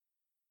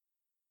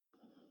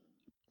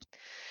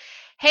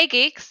Hey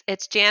geeks,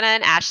 it's Jana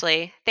and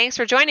Ashley. Thanks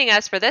for joining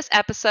us for this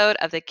episode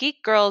of the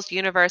Geek Girls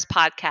Universe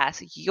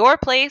podcast, your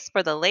place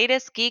for the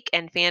latest geek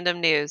and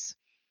fandom news.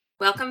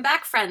 Welcome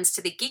back, friends,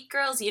 to the Geek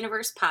Girls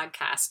Universe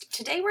podcast.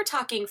 Today we're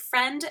talking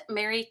Friend,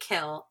 Marry,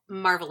 Kill,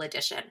 Marvel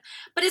Edition.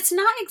 But it's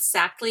not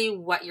exactly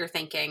what you're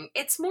thinking.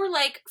 It's more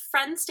like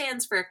Friend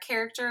stands for a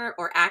character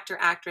or actor,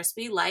 actress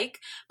we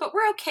like, but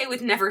we're okay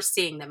with never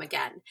seeing them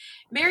again.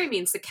 Marry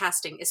means the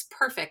casting is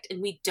perfect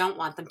and we don't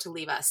want them to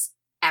leave us,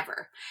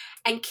 ever.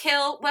 And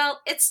Kill,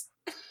 well, it's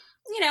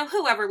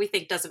whoever we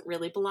think doesn't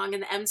really belong in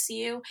the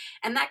MCU,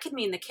 and that could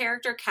mean the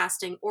character,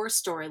 casting, or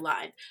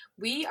storyline.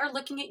 We are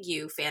looking at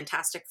you,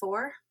 Fantastic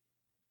Four.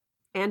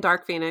 And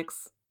Dark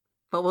Phoenix,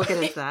 but we'll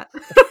get into that.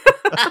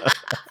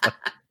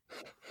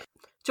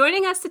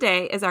 Joining us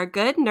today is our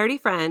good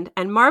nerdy friend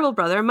and Marvel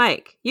brother,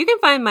 Mike. You can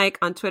find Mike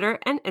on Twitter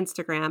and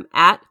Instagram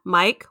at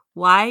Mike,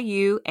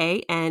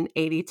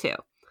 YUAN82.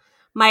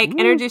 Mike,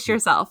 introduce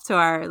yourself to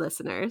our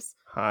listeners.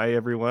 Hi,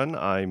 everyone.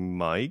 I'm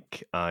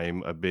Mike.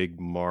 I'm a big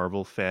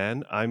Marvel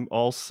fan. I'm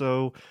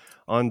also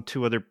on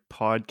two other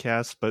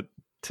podcasts, but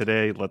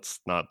today, let's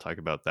not talk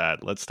about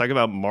that. Let's talk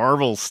about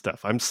Marvel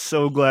stuff. I'm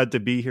so glad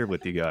to be here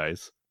with you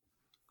guys.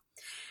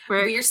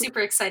 We're super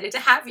excited to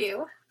have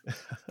you.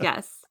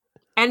 Yes.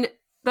 And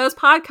those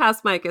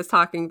podcasts Mike is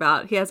talking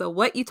about, he has a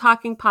What You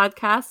Talking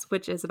podcast,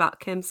 which is about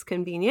Kim's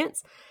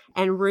Convenience,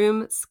 and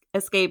Room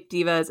Escape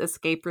Diva's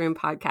Escape Room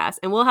podcast.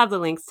 And we'll have the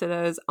links to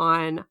those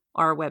on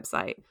our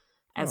website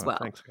as well.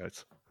 Thanks,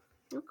 guys.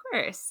 Of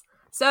course.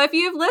 So if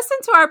you've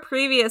listened to our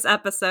previous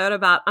episode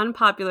about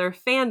unpopular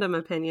fandom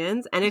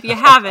opinions, and if you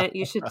haven't,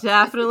 you should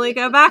definitely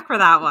go back for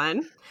that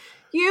one.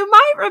 You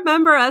might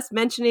remember us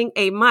mentioning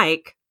a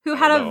Mike who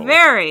had a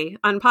very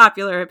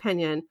unpopular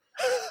opinion.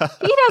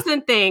 He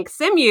doesn't think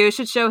Simu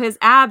should show his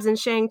abs in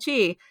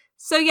Shang-Chi.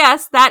 So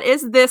yes, that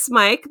is this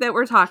Mike that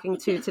we're talking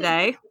to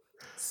today.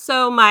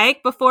 So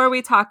Mike, before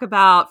we talk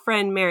about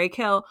Friend, Marry,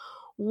 Kill,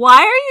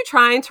 why are you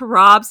trying to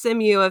rob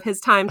Simu of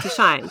his time to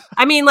shine?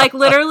 I mean, like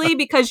literally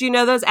because you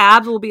know those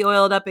abs will be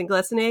oiled up and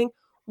glistening.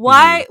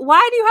 Why do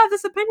you have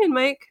this opinion,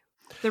 Mike?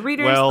 The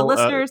readers, the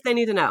listeners, they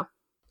need to know.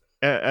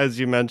 As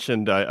you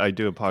mentioned, I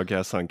do a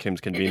podcast on Kim's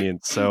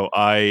Convenience, so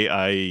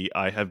I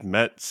have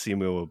met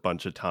Simu a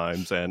bunch of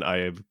times, and I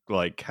have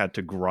had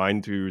to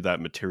grind through that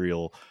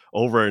material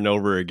over and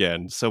over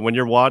again. So when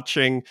you're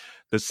watching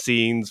the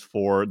scenes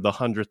for the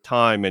 100th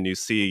time and you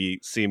see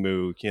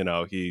Simu,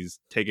 he's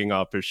taking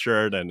off his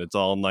shirt and it's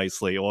all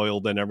nicely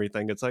oiled and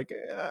everything, it's like,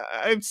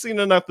 I've seen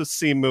enough of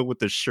Simu with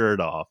his shirt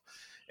off.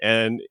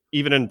 And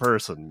even in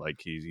person,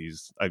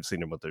 I've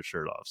seen him with his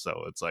shirt off.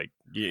 So it's like,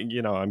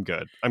 I'm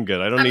good. I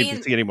don't need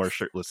to see any more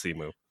shirtless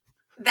Simu.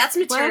 That's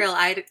material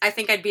I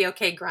think I'd be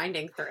okay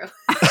grinding through.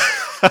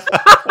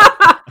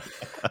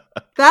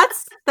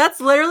 That's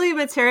literally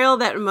material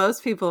that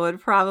most people would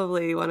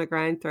probably want to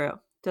grind through.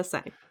 Just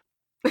saying.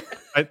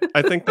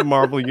 I think the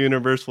Marvel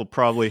Universe will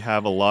probably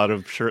have a lot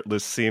of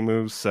shirtless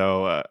Simu,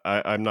 so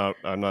I'm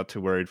not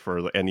too worried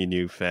for any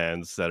new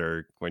fans that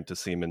are going to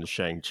see him in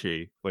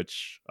Shang-Chi,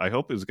 which I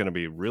hope is going to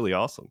be really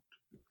awesome.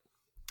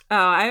 Oh,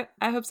 I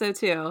hope so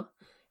too.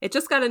 It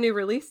just got a new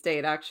release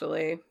date,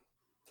 actually,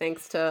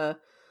 thanks to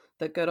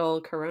the good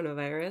old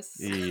coronavirus.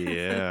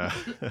 Yeah,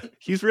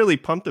 he's really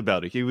pumped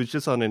about it. He was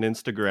just on an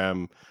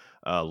Instagram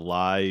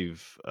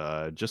live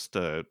just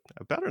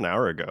about an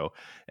hour ago,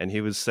 and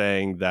he was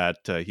saying that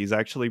he's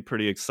actually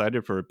pretty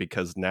excited for it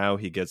because now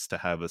he gets to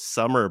have a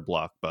summer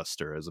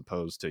blockbuster as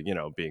opposed to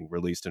being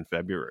released in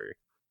February.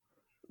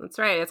 That's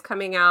right. It's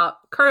coming out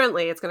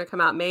currently. It's going to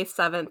come out May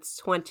 7th,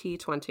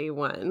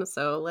 2021.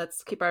 So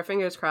let's keep our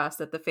fingers crossed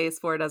that the Phase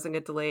 4 doesn't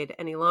get delayed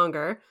any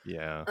longer.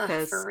 Yeah,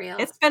 for real.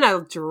 It's been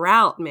a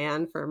drought,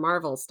 man, for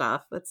Marvel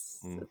stuff. The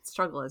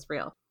struggle is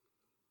real.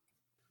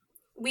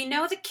 We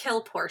know the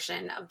kill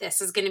portion of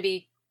this is going to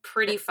be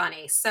pretty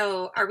funny.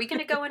 So are we going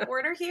to go in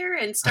order here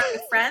and start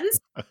with Friends?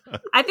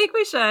 I think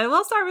we should.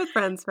 We'll start with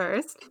Friends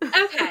first.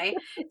 Okay.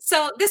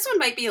 So this one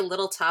might be a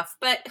little tough,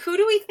 but who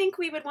do we think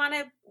we would want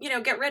to,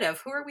 get rid of?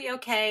 Who are we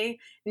okay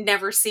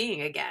never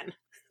seeing again?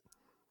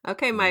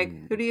 Okay, Mike,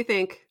 who do you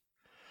think?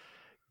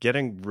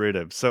 Getting rid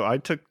of. So I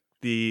took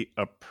the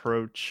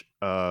approach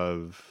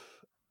of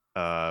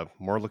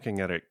more looking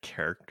at it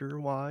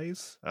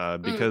character-wise,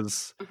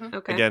 because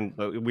again,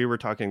 we were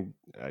talking,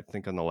 I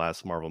think, on the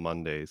last Marvel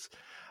Mondays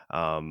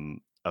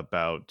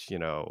about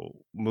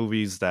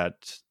movies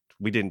that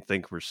we didn't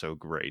think were so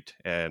great,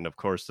 and of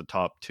course the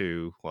top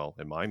two, well,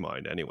 in my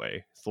mind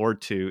anyway, Thor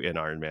 2 and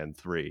Iron Man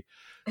 3.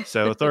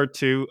 So Thor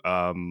 2,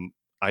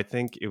 I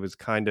think it was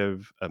kind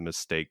of a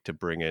mistake to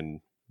bring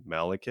in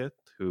Malekith,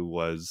 who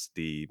was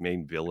the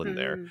main villain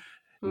there.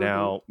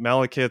 Now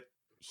Malekith,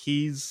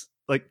 he's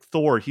like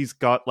Thor, he's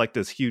got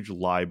this huge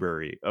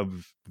library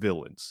of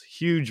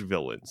huge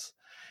villains.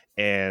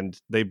 And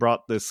they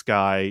brought this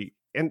guy,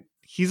 and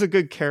he's a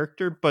good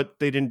character, but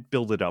they didn't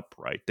build it up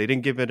right. They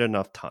didn't give it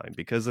enough time,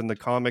 because in the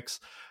comics,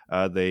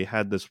 they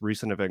had this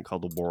recent event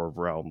called the War of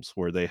Realms,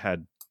 where they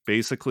had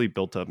basically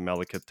built up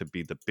Malekith to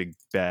be the big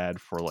bad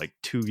for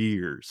 2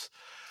 years.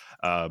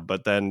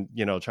 But then,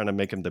 trying to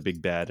make him the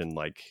big bad in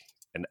like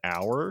an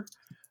hour,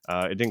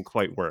 it didn't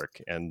quite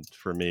work. And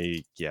for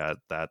me, yeah,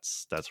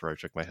 that's where I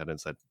shook my head and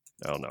said,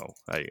 oh no,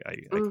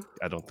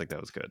 I don't think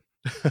that was good.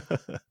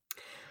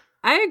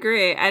 I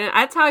agree. And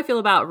that's how I feel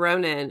about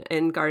Ronan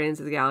in Guardians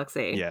of the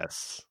Galaxy.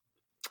 Yes.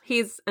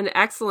 He's an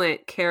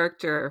excellent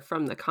character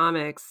from the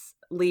comics.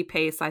 Lee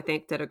Pace, I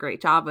think, did a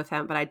great job with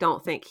him, but I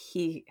don't think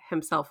he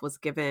himself was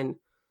given...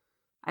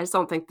 I just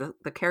don't think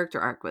the character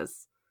arc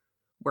was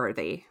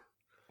worthy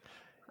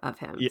of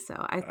him. Yeah,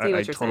 so I see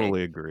what you're saying. I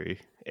totally agree.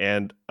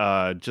 And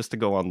just to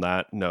go on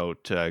that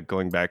note,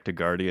 going back to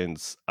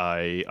Guardians,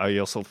 I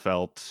also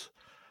felt...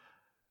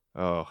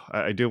 Oh,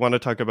 I do want to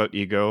talk about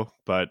Ego,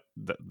 but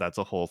that's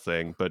a whole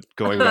thing. But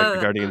going back to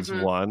Guardians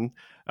 1,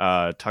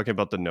 talking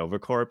about the Nova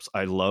Corps,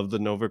 I love the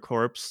Nova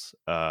Corps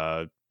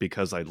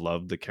because I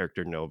love the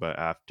character Nova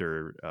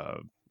after,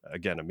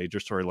 again, a major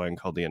storyline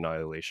called the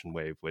Annihilation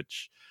Wave,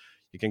 which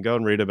you can go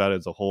and read about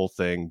as a whole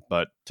thing.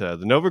 But the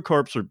Nova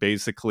Corps are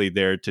basically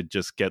there to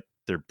just get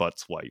their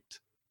butts wiped.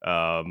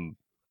 And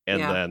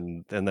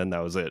then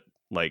that was it.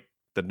 Like,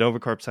 the Nova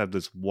Corps have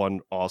this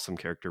one awesome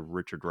character,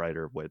 Richard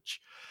Rider,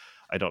 which...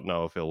 I don't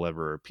know if he'll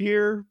ever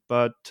appear,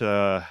 but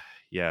it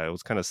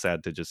was kind of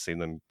sad to just see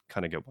them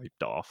kind of get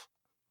wiped off.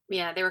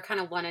 Yeah, they were kind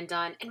of one and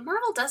done. And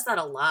Marvel does that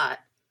a lot.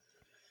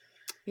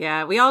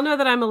 Yeah, we all know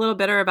that I'm a little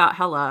bitter about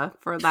Hela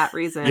for that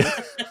reason.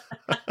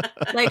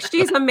 Like,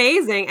 she's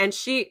amazing. And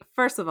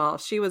first of all,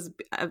 she was,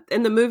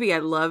 in the movie, I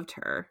loved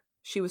her.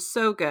 She was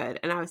so good.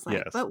 And I was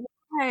like, but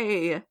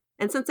why?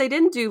 And since they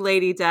didn't do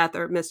Lady Death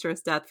or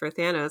Mistress Death for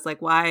Thanos,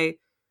 like, why?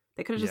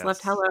 They could have just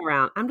left Hela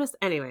around.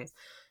 Anyways.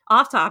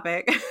 Off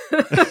topic.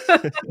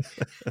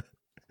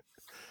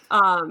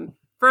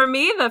 For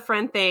me, the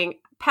friend thing,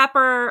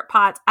 Pepper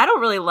Potts, I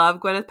don't really love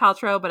Gwyneth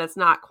Paltrow, but it's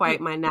not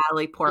quite my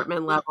Natalie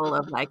Portman level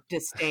of like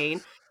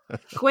disdain.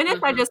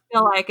 Gwyneth, I just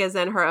feel like is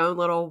in her own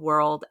little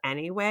world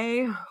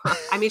anyway.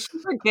 I mean, she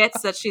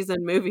forgets that she's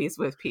in movies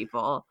with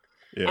people.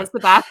 Yeah. And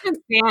Sebastian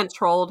Stan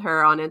trolled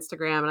her on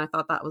Instagram, and I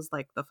thought that was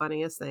like the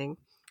funniest thing.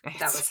 That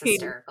was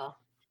hysterical.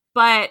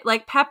 But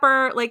like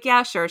Pepper, like,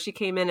 yeah, sure, she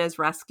came in as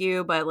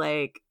rescue, but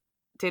like,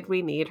 did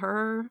we need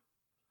her?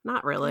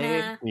 Not really.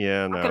 Nah.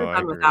 Yeah, no, I could have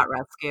done without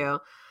rescue.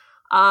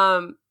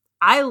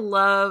 I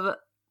love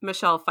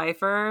Michelle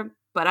Pfeiffer,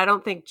 but I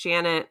don't think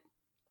Janet...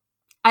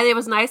 it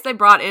was nice they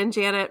brought in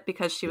Janet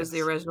because she was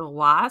the original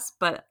Wasp,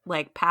 but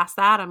like past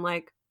that, I'm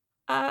like,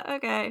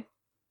 okay.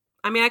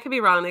 I mean, I could be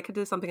wrong. They could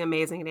do something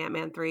amazing in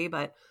Ant-Man 3,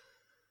 but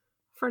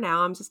for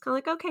now, I'm just kind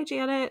of like, okay,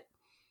 Janet,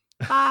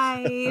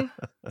 bye.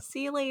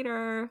 See you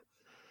later.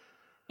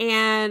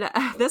 And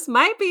this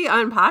might be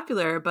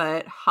unpopular,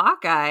 but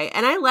Hawkeye,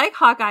 and I like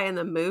Hawkeye in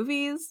the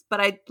movies, but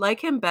I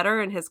like him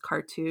better in his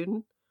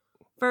cartoon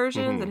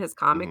versions and his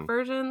comic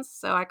versions.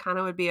 So I kind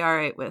of would be all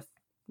right with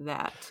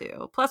that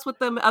too. Plus, with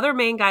the other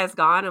main guys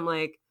gone, I'm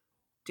like,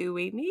 do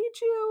we need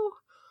you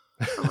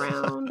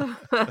around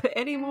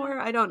anymore?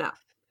 I don't know.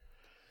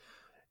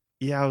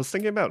 Yeah, I was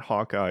thinking about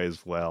Hawkeye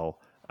as well.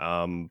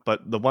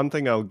 But the one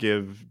thing I'll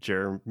give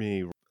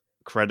Jeremy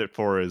credit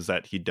for is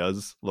that he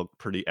does look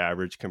pretty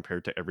average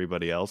compared to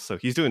everybody else, so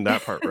he's doing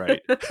that part right.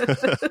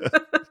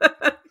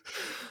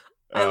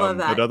 I love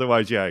that. But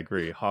otherwise, yeah, I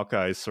agree.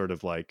 Hawkeye's sort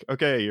of like,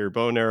 okay, you're a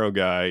bow and arrow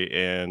guy,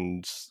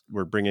 and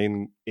we're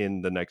bringing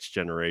in the next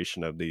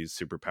generation of these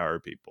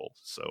superpower people,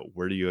 so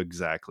where do you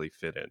exactly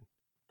fit in?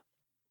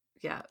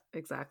 Yeah,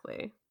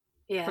 exactly.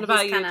 Yeah. What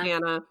about you,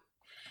 Jana?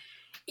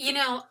 You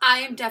know, I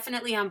am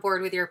definitely on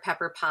board with your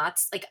Pepper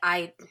Potts. Like,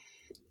 I'm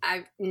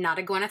not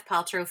a Gwyneth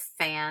Paltrow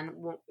fan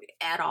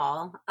at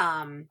all.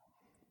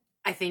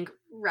 I think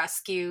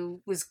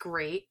Rescue was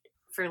great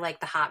for like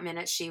the hot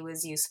minute she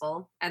was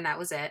useful, and that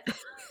was it.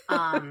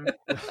 I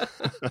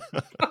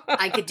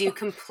could do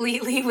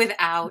completely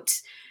without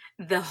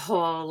the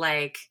whole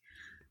like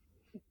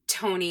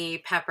Tony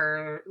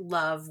Pepper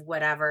love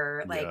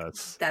whatever. Like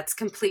that's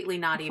completely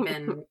not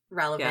even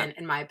relevant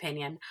in my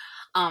opinion.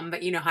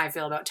 But you know how I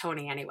feel about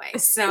Tony anyway.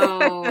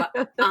 So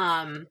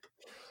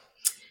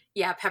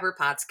yeah, Pepper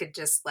Potts could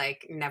just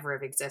like never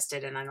have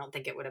existed, and I don't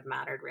think it would have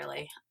mattered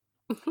really.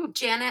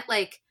 Janet,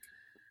 like,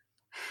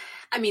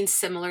 I mean,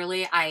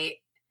 similarly, I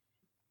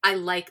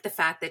like the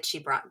fact that she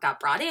got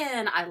brought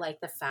in. I like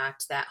the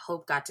fact that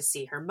Hope got to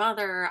see her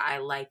mother. I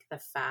like the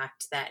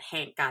fact that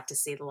Hank got to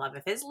see the love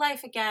of his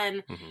life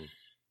again. Mm-hmm.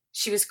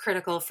 She was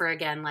critical for,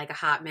 again, like a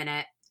hot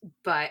minute,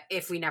 but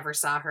if we never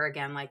saw her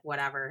again, like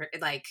whatever,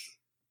 like,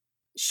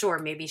 sure,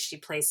 maybe she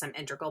plays some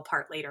integral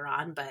part later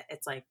on, but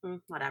it's like,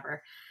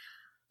 whatever.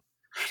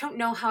 I don't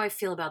know how I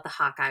feel about the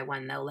Hawkeye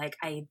one though. Like,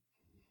 I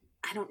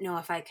don't know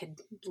if I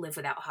could live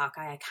without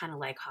Hawkeye. I kind of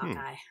like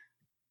Hawkeye.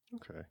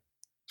 Okay.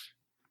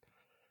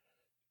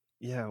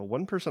 Yeah,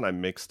 one person I'm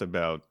mixed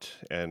about,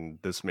 and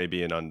this may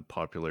be an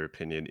unpopular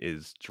opinion,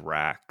 is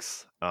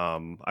Drax.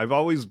 I've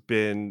always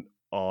been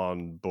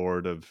on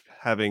board of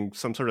having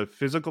some sort of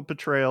physical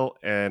portrayal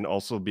and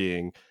also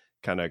being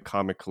kind of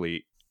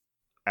comically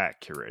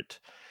accurate.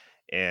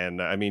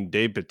 And I mean,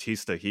 Dave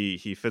Bautista, he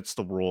fits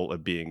the role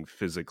of being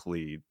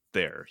physically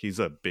there. He's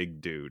a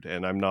big dude,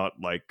 and I'm not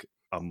like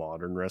a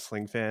modern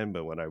wrestling fan,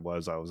 but when I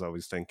was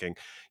always thinking,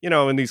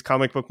 in these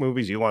comic book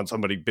movies, you want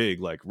somebody big,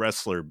 like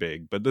wrestler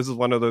big. But this is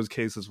one of those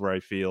cases where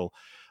I feel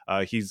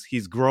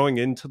he's growing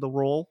into the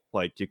role.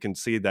 Like you can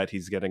see that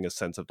he's getting a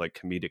sense of like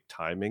comedic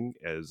timing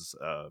as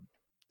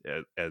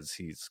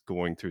he's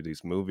going through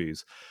these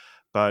movies.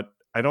 But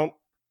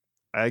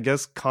I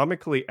guess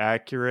comically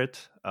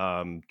accurate.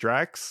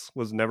 Drax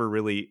was never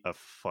really a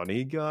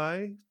funny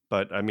guy,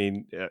 but I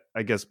mean,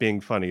 I guess being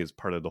funny is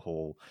part of the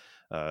whole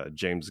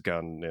James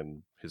Gunn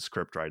and his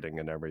script writing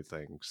and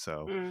everything.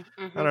 So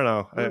I don't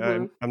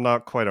know. I'm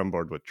not quite on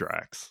board with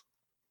Drax.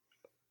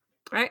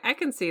 I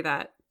can see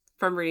that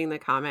from reading the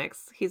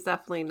comics. He's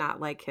definitely not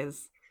like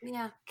his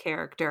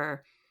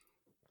character.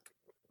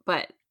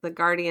 But the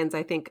Guardians,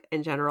 I think,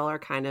 in general, are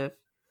kind of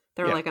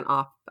they're like an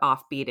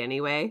offbeat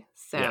anyway.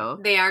 So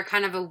they are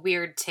kind of a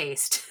weird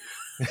taste.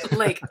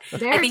 Like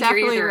they're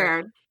definitely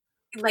weird.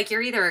 Like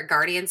you're either a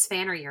Guardians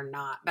fan or you're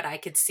not. But I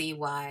could see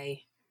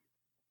why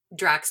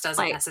Drax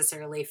doesn't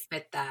necessarily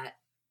fit that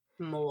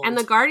mold. And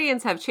the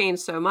Guardians have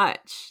changed so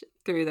much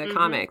through the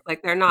comics.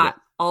 Like they're not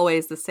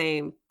always the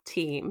same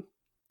team.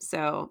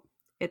 So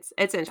it's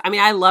interesting. I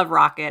mean, I love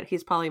Rocket.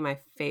 He's probably my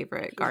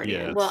favorite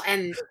Guardian. Yes. Well,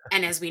 and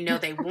as we know,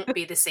 they won't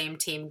be the same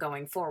team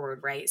going forward,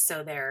 right?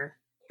 So they're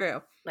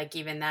true. Like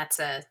even that's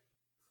a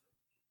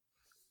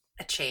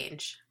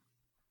change.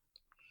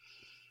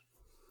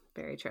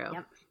 Very true.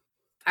 Yep.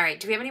 All right.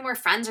 Do we have any more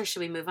friends, or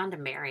should we move on to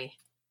Mary?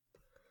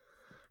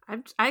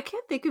 I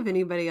can't think of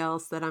anybody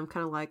else that I'm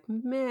kind of like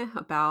meh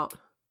about.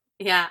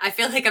 Yeah, I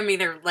feel like I'm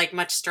either like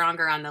much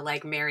stronger on the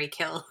like Mary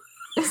kill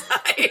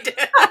side.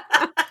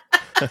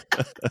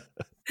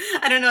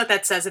 I don't know what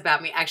that says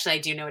about me. Actually, I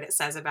do know what it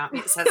says about me.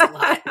 It says a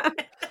lot.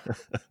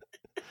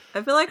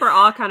 I feel like we're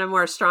all kind of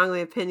more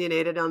strongly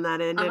opinionated on that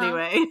end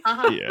anyway.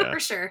 For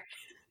sure.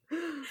 All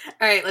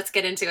right, let's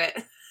get into it.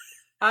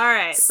 All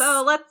right,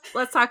 so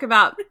let's talk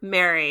about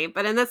Mary,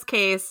 but in this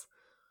case,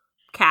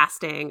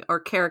 casting or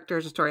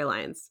characters or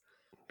storylines.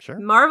 Sure.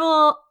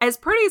 Marvel is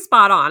pretty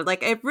spot on.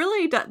 Like it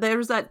really there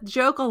was that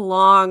joke a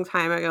long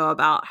time ago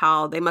about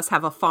how they must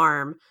have a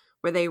farm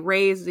where they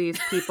raise these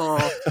people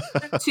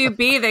to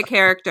be the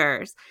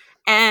characters.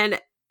 And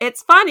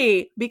it's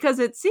funny because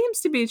it seems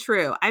to be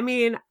true. I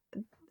mean,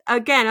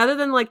 again, other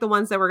than like the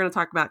ones that we're going to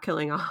talk about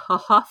killing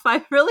off,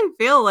 I really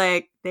feel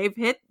like they've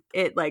hit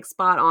it like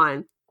spot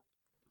on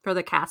for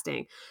the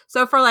casting.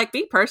 So for like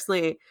me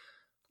personally,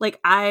 like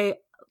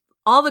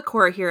all the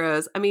core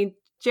heroes, I mean,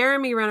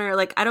 Jeremy Renner,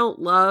 like I don't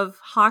love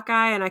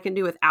Hawkeye and I can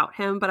do without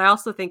him, but I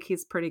also think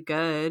he's pretty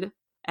good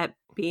at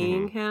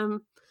being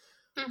him.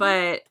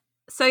 But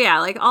so yeah,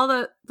 like all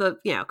the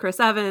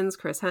Chris Evans,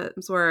 Chris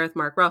Hemsworth,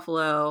 Mark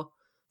Ruffalo,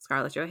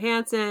 Scarlett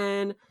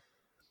Johansson,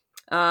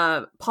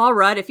 Paul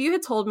Rudd. If you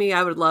had told me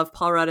I would love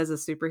Paul Rudd as a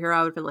superhero, I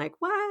would have been like,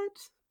 what?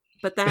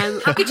 But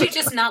then how could you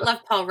just not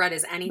love Paul Rudd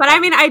as anything? But I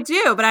mean, I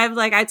do, but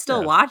I'd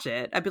still watch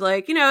it. I'd be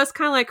like, it's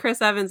kind of like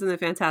Chris Evans in the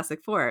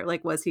Fantastic Four.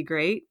 Like, was he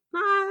great?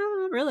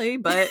 Not really,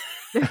 but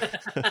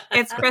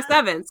it's Chris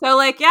Evans. So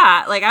like,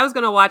 yeah, like I was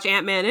going to watch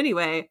Ant-Man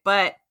anyway,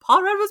 but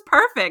Paul Rudd was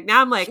perfect.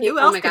 Now I'm like, who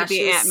else could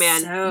be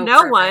Ant-Man? So no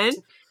perfect. one.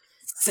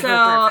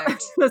 So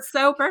perfect. It's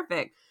so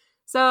perfect.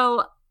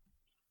 So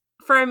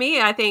for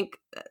me, I think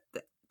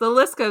the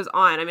list goes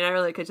on. I mean, I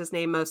really could just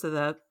name most of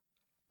the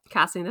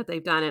casting that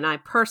they've done, and I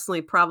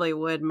personally probably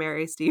would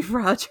marry Steve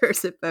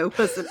Rogers if I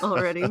wasn't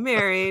already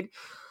married.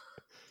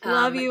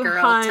 Love you,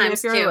 girl, hon,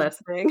 if you're 2.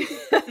 listening.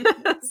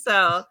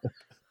 So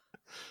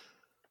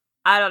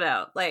I don't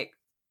know. Like,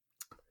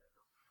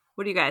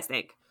 what do you guys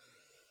think?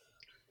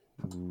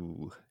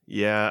 Ooh.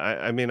 Yeah,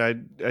 I mean,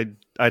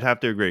 I'd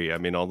have to agree. I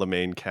mean, all the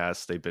main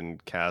cast, they've been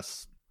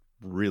cast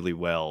really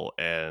well,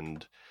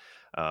 and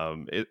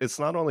it's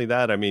not only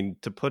that. I mean,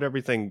 to put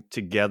everything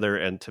together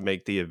and to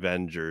make the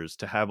Avengers,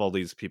 to have all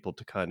these people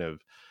to kind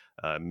of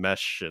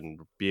mesh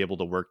and be able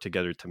to work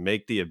together to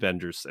make the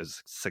Avengers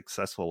as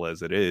successful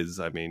as it is.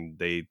 I mean,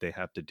 they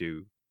have to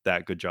do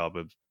that good job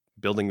of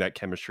building that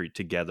chemistry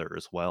together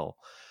as well.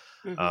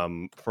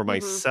 For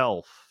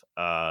myself,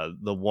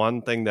 the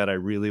one thing that I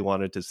really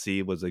wanted to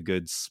see was a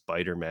good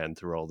Spider-Man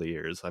through all the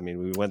years. I mean,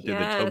 we went through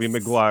the Tobey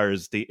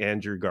Maguires, the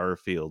Andrew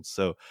Garfield.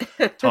 So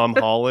Tom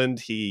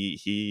Holland,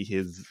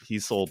 he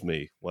sold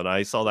me. When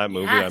I saw that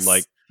movie, I'm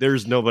like,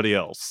 there's nobody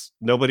else.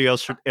 Nobody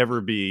else should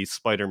ever be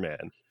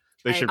Spider-Man.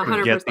 They should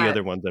forget 100%. The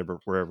other ones that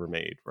were ever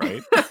made,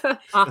 right?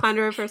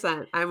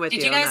 100%. I'm with you.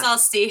 Did you guys all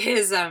see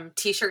his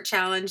t-shirt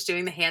challenge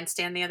doing the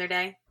handstand the other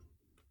day?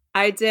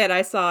 I did.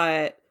 I saw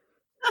it.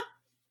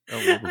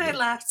 I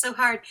laughed so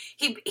hard.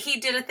 He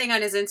did a thing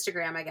on his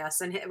Instagram, I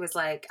guess, and it was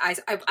like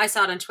I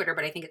saw it on Twitter,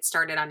 but I think it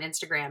started on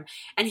Instagram.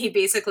 And he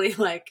basically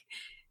like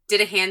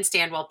did a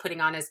handstand while putting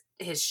on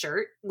his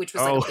shirt, which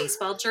was like a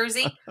baseball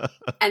jersey.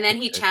 And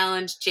then he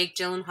challenged Jake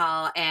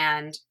Gyllenhaal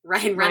and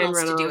Ryan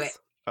Reynolds to do it.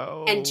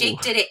 Oh. And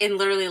Jake did it in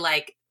literally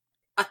like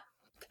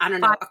I don't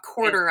know, a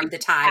quarter of the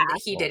time that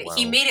he did it. Wow.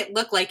 He made it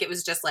look like it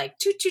was just like,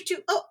 choo, choo, choo.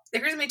 Oh,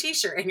 there's my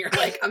t-shirt. And you're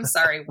like, I'm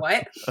sorry,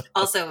 what?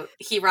 Also,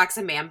 he rocks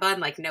a man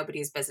bun like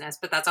nobody's business,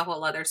 but that's a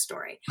whole other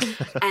story.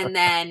 And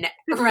then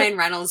Ryan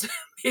Reynolds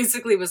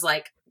basically was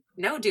like,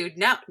 no, dude,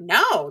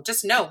 no,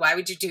 just no. Why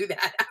would you do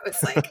that? I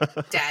was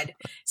like, dead.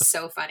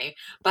 So funny.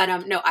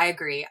 But no, I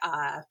agree.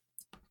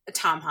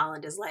 Tom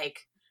Holland is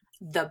like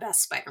the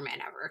best Spider-Man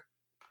ever.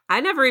 I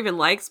never even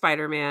liked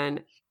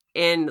Spider-Man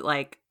in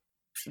like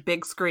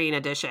big screen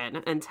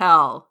edition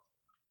until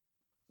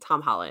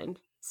Tom Holland.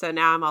 So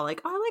now I'm all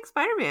like, oh, I like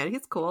Spider-Man.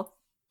 He's cool.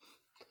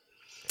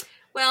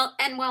 Well,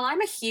 and while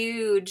I'm a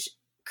huge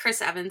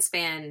Chris Evans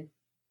fan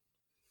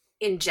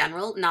in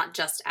general, not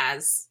just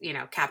as,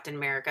 Captain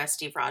America,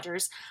 Steve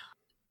Rogers,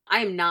 I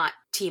am not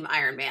Team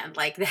Iron Man.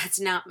 Like, that's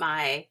not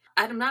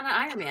I'm not an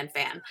Iron Man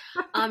fan.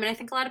 And I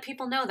think a lot of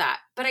people know that.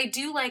 But I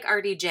do like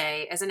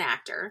RDJ as an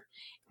actor.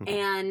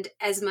 And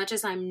as much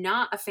as I'm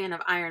not a fan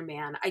of Iron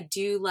Man, I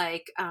do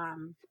like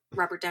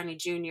Robert Downey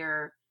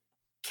Jr.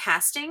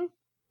 casting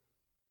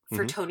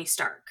for Tony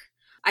Stark.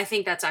 I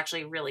think that's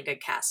actually really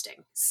good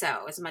casting.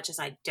 So as much as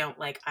I don't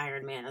like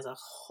Iron Man as a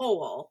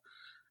whole,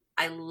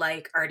 I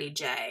like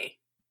RDJ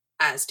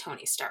as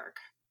Tony Stark.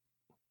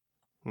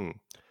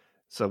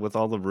 So with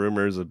all the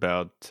rumors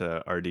about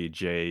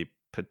RDJ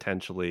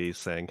potentially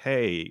saying,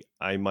 hey,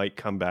 I might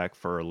come back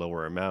for a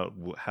lower amount,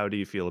 how do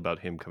you feel about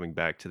him coming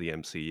back to the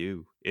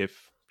MCU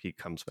if he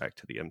comes back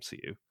to the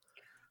MCU?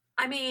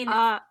 I mean,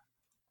 no,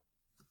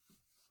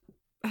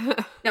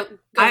 go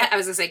ahead. I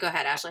was gonna say, go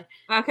ahead, Ashley.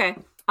 Okay.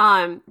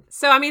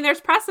 So I mean,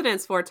 there's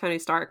precedence for Tony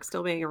Stark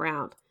still being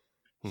around.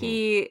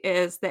 He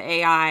is the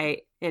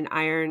AI in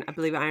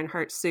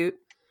Ironheart's suit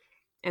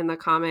in the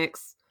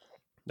comics.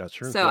 That's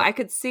true. So I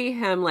could see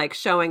him like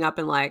showing up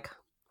in like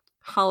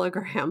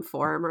hologram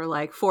form or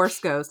like Force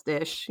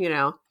Ghost-ish,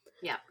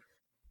 Yeah.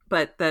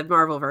 But the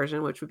Marvel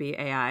version, which would be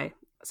AI.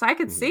 So I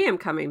could see him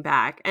coming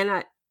back.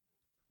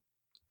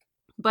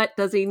 But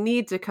does he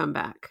need to come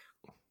back?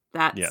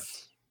 That's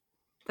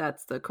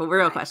the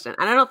real question.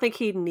 And I don't think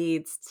he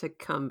needs to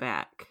come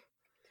back.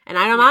 And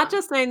I'm not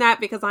just saying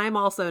that because I'm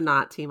also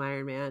not Team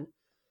Iron Man.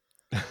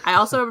 I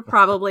also would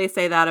probably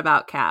say that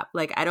about Cap.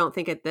 Like, I don't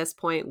think at this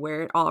point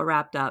where it all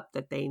wrapped up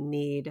that they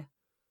need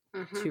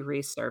to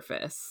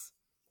resurface.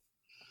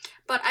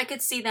 But I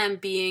could see them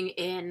being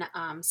in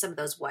some of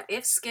those what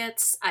if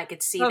skits. I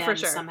could see them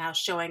somehow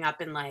showing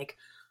up in like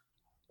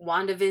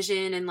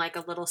WandaVision and like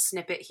a little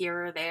snippet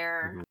here or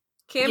there.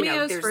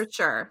 Cameos for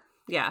sure.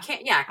 Yeah.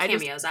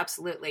 Cameos,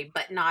 absolutely.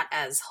 But not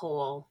as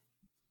whole.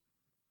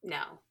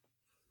 No.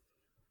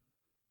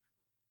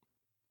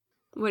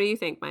 What do you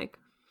think, Mike?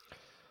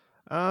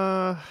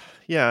 Yeah,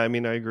 I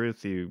mean, I agree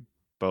with you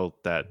both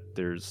that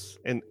there's,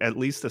 in at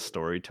least a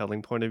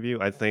storytelling point of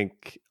view, I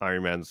think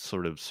Iron Man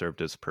sort of served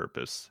his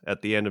purpose.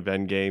 At the end of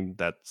Endgame,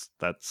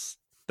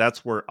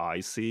 that's where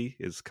I see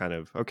is kind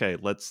of, okay,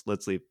 let's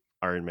leave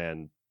Iron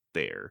Man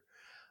there.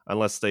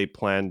 Unless they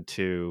plan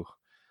to,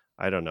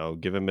 I don't know,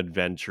 give him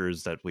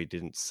adventures that we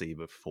didn't see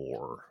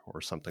before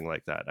or something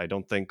like that. I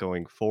don't think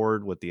going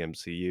forward with the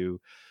MCU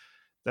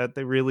that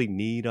they really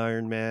need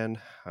Iron Man.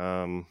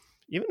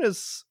 Even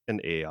as an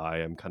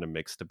AI, I'm kind of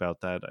mixed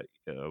about that.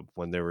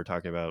 When they were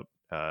talking about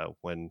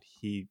when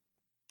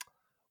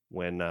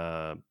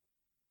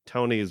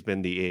Tony has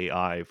been the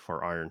AI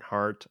for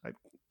Ironheart,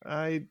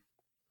 I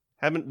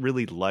haven't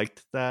really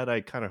liked that.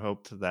 I kind of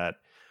hoped that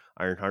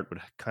Ironheart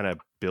would kind of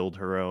build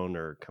her own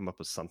or come up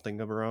with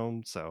something of her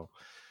own. So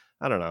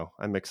I don't know.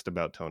 I'm mixed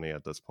about Tony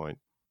at this point.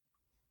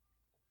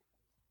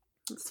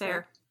 It's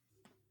fair.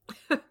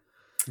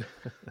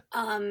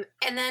 And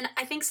then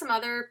I think some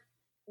other,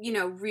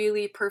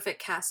 really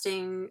perfect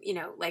casting,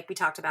 like we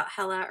talked about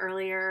Hela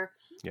earlier.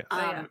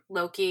 Yeah.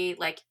 Loki,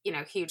 like,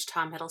 huge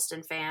Tom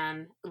Hiddleston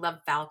fan. Love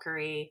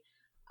Valkyrie.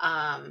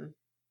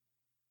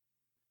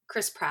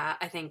 Chris Pratt,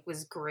 I think,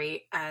 was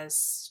great as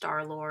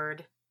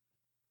Star-Lord.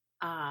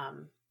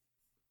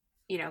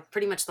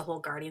 Pretty much the whole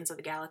Guardians of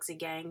the Galaxy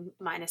gang,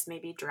 minus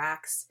maybe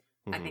Drax.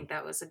 I think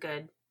that was a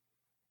good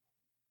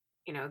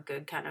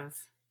kind of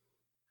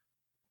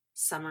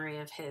summary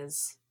of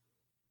his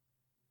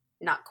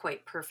not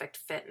quite perfect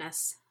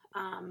fitness.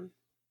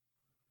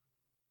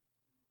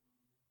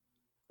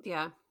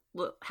 Yeah.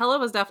 Well, Hela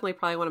was definitely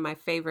probably one of my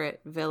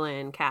favorite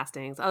villain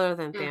castings, other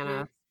than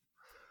Thanos.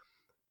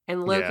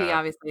 And Loki,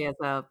 obviously, as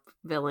a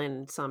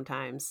villain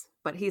sometimes,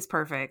 but he's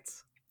perfect.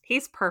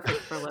 He's perfect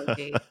for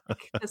Loki.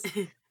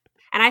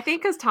 And I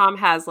think because Tom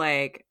has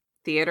like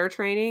theater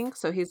training,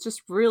 so he's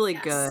just really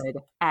good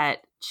at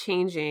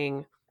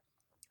changing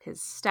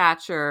his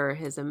stature,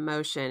 his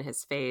emotion,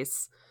 his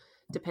face,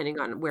 depending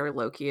on where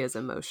Loki is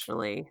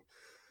emotionally.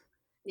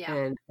 Yeah.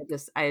 And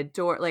I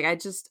adore,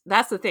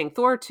 that's the thing.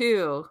 Thor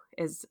 2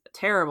 is a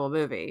terrible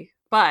movie,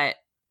 but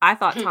I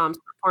thought Tom's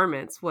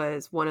performance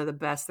was one of the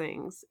best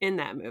things in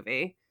that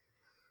movie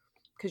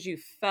because you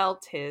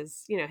felt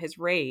his, his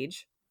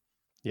rage.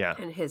 Yeah.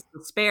 And his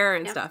despair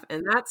and stuff.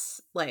 And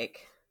that's like,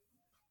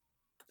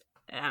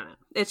 I don't know.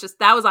 It's just,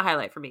 that was a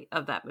highlight for me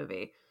of that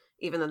movie.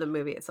 even though the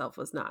movie itself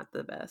was not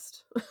the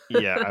best.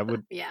 Yeah, I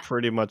would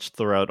pretty much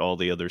throw out all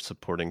the other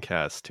supporting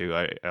cast too.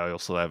 I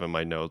also have in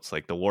my notes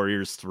like the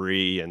Warriors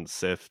 3 and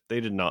Sif. They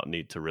did not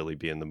need to really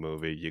be in the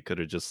movie. You could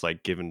have just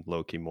like given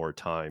Loki more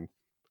time.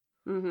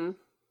 Mm-hmm.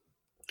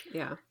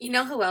 Yeah. You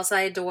know who else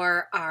I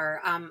adore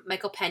are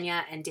Michael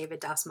Pena and David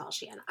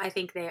Dastmalchian. I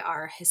think they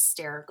are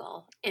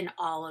hysterical in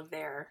all of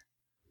their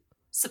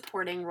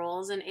supporting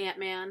roles in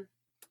Ant-Man.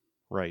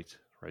 Right.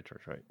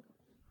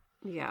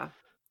 Yeah.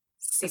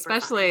 Super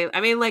Especially, funny.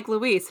 I mean, like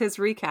Luis, his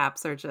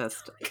recaps are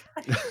just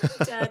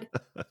Dead.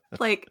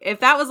 like, if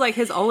that was like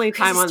his only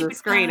time on the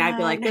screen, I'd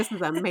be like, this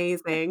is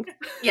amazing.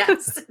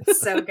 Yes,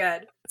 it's so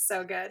good.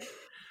 So good.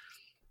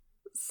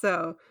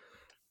 So,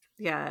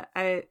 yeah,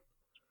 I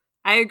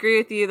agree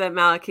with you that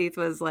Malekith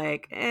was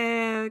like,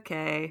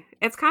 okay.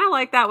 It's kind of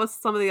like that with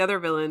some of the other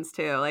villains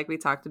too. Like we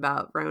talked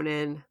about,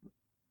 Ronan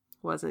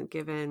wasn't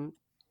given.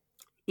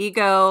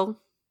 Ego.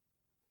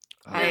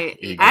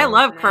 I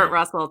love Kurt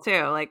Russell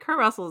too. Like Kurt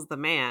Russell's the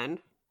man,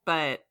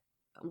 but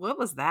what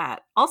was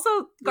that? Also,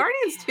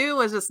 Guardians 2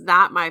 was just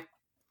not my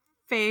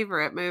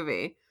favorite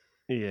movie.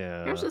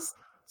 Yeah. There's just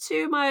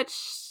too much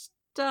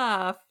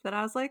stuff that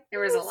I was like, there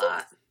was a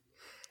lot.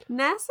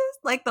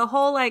 Like the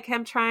whole like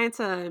him trying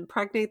to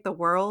impregnate the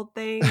world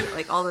thing,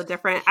 like all the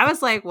different. I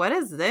was like, what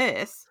is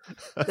this?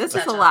 This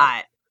is a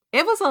lot.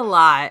 It was a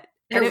lot.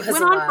 And it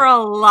went on for a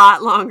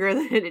lot longer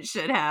than it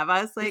should have.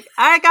 I was like,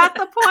 I got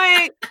the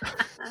point.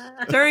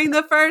 During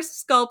the first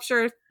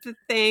sculpture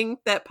thing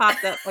that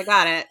popped up, I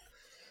got it.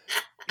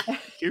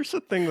 Here's the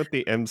thing with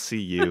the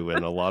MCU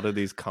and a lot of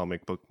these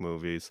comic book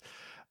movies.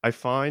 I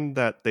find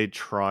that they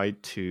try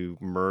to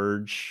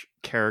merge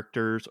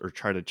characters or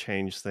try to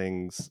change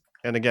things.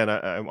 And again,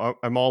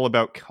 I'm all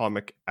about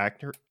comic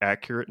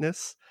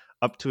accurateness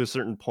up to a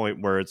certain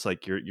point where it's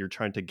like you're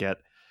trying to get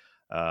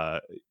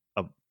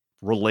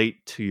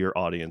relate to your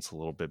audience a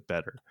little bit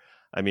better.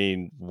 I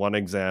mean, one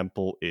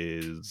example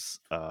is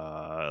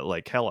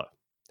like Hela.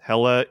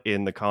 Hela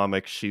in the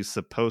comics, she's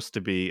supposed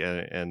to be,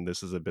 and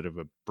this is a bit of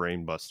a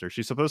brain buster,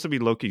 she's supposed to be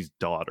Loki's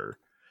daughter.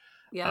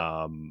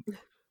 Yeah.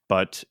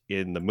 But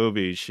in the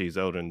movie, she's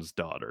Odin's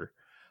daughter.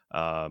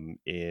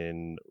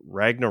 In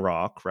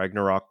Ragnarok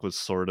was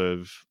sort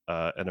of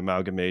an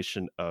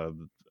amalgamation of,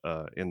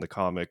 in the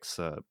comics,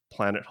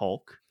 Planet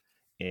Hulk,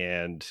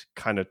 and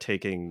kind of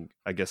taking,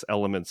 I guess,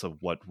 elements of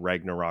what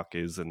Ragnarok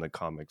is in the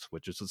comics,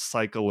 which is a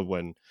cycle of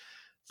when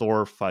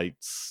Thor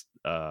fights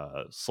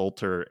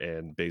Surtur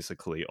and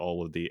basically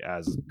all of the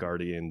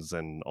Asgardians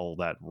and all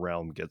that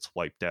realm gets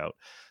wiped out.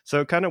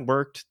 So it kind of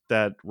worked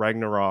that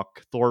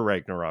Thor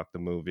Ragnarok, the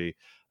movie,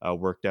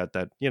 worked out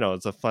that,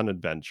 it's a fun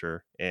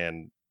adventure,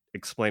 and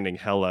explaining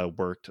Hela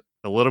worked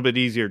a little bit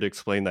easier to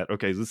explain that,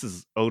 okay, this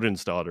is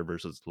Odin's daughter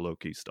versus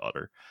Loki's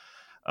daughter.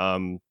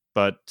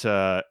 But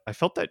I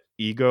felt that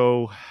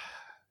Ego,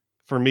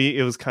 for me,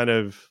 it was kind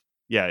of,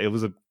 it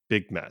was a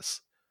big mess.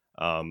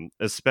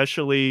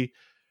 Especially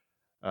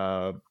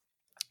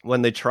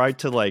when they tried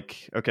to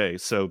like, okay,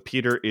 so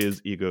Peter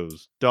is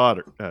Ego's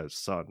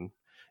son.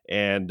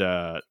 And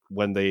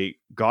when they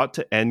got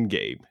to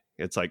Endgame,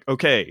 it's like,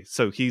 okay,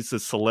 so he's the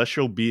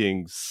celestial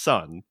being's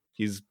son.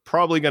 He's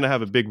probably going to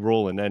have a big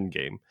role in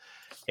Endgame.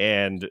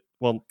 And,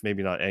 well,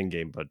 maybe not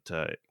Endgame, but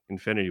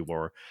Infinity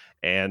War.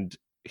 And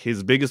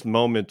his biggest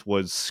moment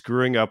was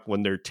screwing up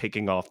when they're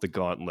taking off the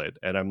gauntlet.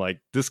 And I'm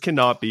like, this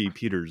cannot be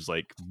Peter's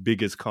like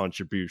biggest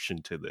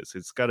contribution to this.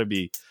 It's got to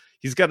be,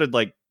 he's got to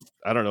like,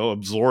 I don't know,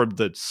 absorb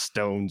the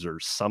stones or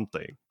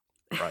something,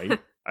 right?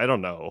 I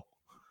don't know.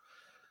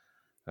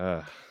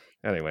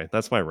 Anyway,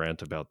 that's my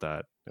rant about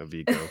that of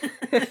Ego.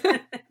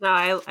 No,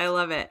 I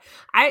love it.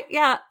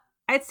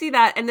 I'd see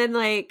that. And then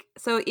like,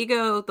 so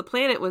Ego, the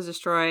planet was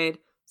destroyed.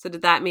 So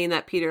did that mean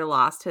that Peter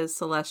lost his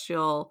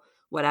celestial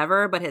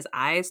whatever, but his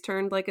eyes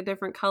turned like a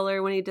different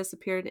color when he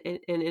disappeared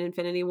in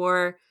Infinity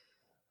War?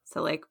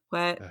 So like,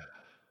 what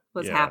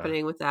was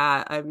happening with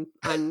that? I'm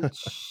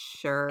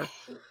unsure.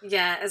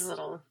 Yeah, it was a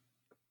little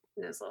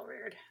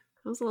weird.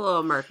 It was a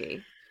little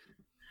murky,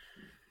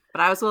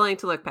 but I was willing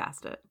to look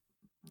past it.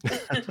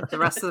 The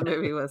rest of the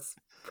movie was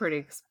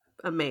pretty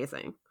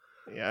amazing.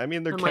 Yeah, I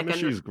mean, their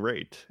chemistry is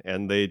great.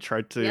 And they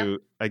tried to,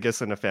 I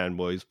guess in a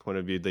fanboy's point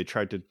of view, they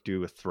tried to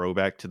do a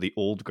throwback to the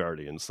old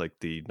Guardians, like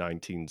the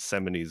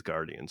 1970s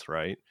Guardians,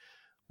 right?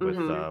 With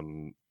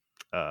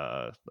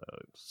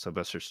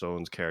Sylvester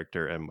Stallone's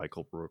character and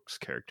Michael Brooks'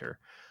 character.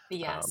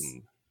 Yes.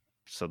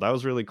 So that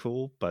was really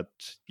cool. But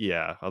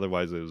yeah,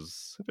 otherwise it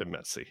was a bit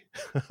messy.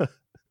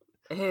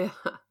 Yeah.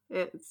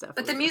 It's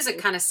definitely but the music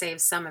kind of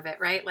saves some of it,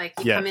 right? Like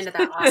you come into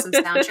that awesome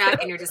soundtrack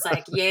and you're just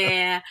like,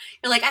 yeah.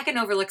 You're like, I can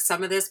overlook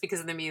some of this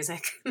because of the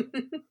music.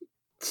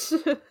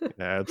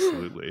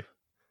 Absolutely.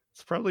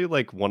 It's probably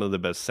like one of the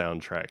best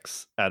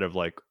soundtracks out of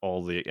like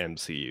all the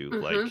MCU.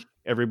 Mm-hmm. Like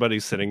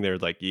everybody's sitting there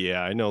like,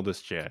 yeah, I know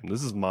this jam.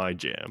 This is my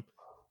jam.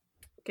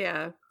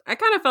 Yeah. I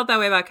kind of felt that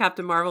way about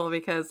Captain Marvel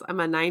because I'm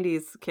a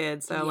 90s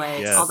kid. So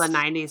like all the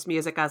 90s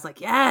music, I was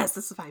like, yes,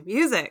 this is my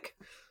music.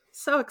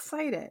 So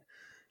excited.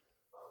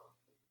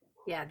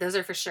 Yeah, those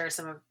are for sure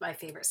some of my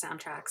favorite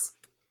soundtracks.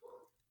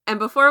 And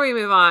before we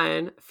move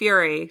on,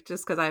 Fury,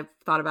 just because I've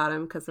thought about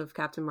him because of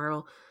Captain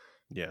Marvel.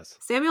 Yes.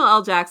 Samuel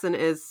L. Jackson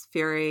is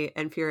Fury,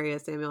 and Fury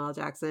is Samuel L.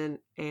 Jackson,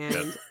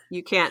 and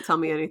you can't tell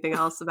me anything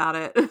else about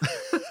it.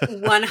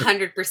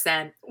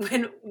 100%.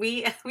 When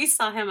we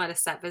saw him on a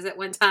set visit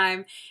one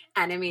time,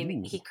 and I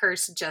mean, he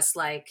cursed just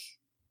like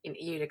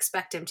you'd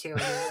expect him to, and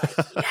you're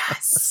like,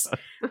 yes,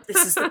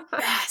 this is the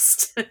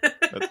best.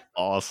 That's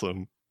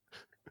awesome.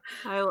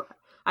 I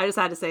just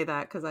had to say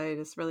that because I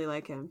just really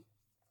like him.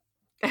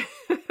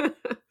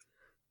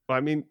 I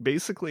mean,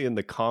 basically in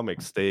the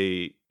comics,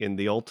 in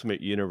the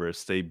Ultimate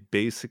Universe, they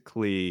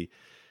basically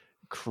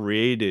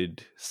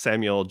created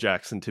Samuel L.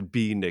 Jackson to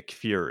be Nick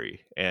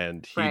Fury,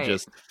 and he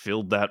just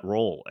filled that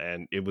role,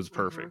 and it was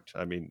perfect.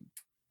 I mean,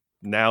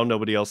 now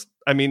nobody else.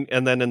 I mean,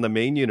 and then in the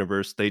main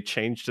universe, they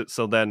changed it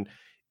so then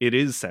it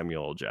is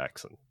Samuel L.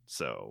 Jackson.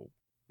 So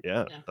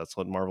yeah, that's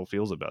what Marvel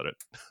feels about it.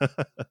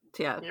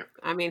 Yeah,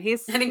 I mean, I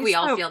think we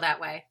all feel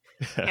that way.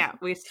 Yeah,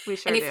 we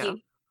sure do.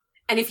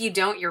 And if you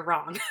don't, you're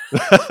wrong.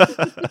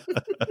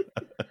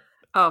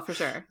 Oh, for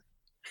sure.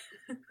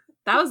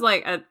 That was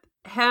like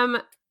him.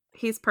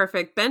 He's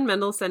perfect. Ben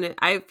Mendelsohn.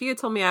 If you had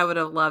told me I would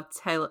have loved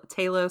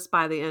Talos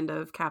by the end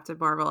of Captain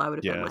Marvel, I would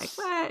have been like,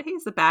 "What?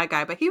 He's the bad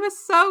guy," but he was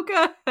so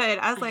good.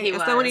 I was like,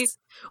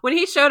 when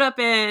he showed up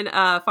in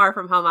Far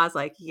From Home, I was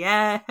like,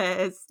 "Yes,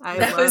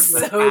 that was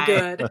so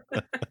good."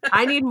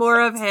 I need more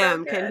of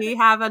him. Can he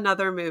have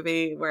another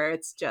movie where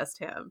it's just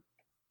him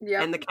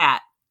and the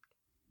cat?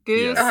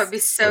 Goose. Oh, it'd be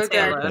so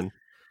good.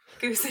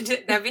 Goose.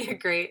 That'd be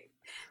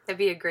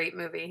a great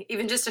movie.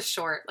 Even just a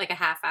short, like a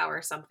half hour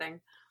or something.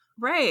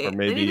 Right. Or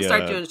maybe, they need to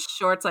start doing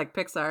shorts like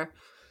Pixar.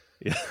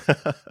 Yeah.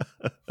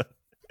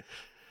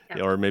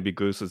 Or maybe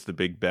Goose is the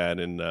big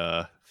bad in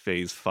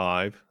Phase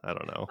 5. I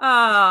don't know.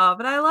 Oh,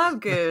 but I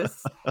love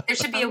Goose. There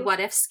should be a what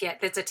if skit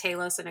that's a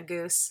Talos and a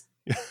Goose.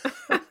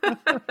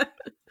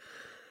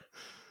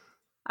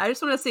 I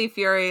just want to see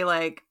Fury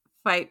like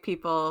fight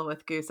people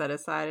with Goose at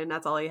his side, and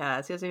that's all he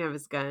has. He doesn't even have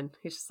his gun.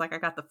 He's just like, I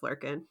got the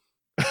flirkin.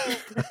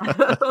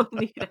 I don't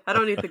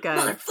need the gun.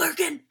 Mother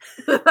flirkin.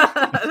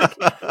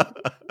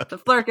 The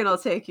flirkin will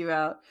take you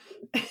out.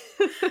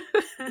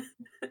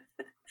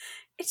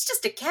 It's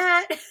just a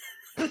cat.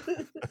 Oh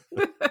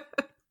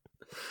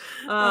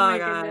my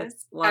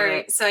goodness. All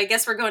right, so I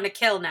guess we're going to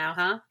kill now,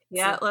 huh?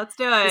 Yeah, so let's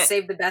do it.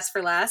 Save the best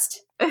for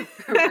last.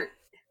 The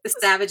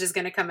Savage is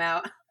going to come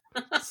out.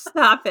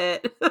 Stop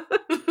it.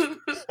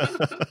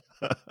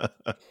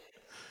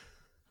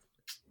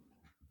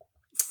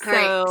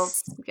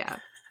 Yeah.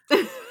 All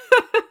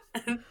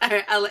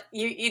right, I'll let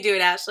you do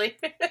it, Ashley.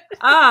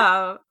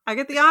 Oh, I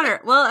get the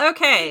honor. Well,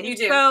 okay. You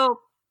do. So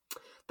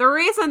the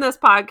reason this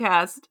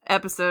podcast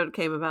episode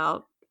came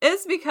about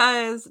is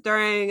because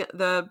during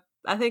the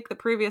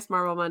previous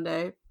Marvel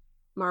Mondays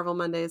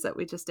that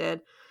we just did,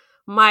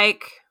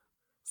 Mike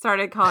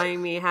started calling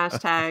me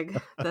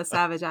hashtag the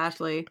Savage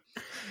Ashley.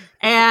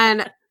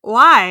 And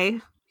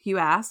why, you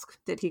ask,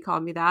 did he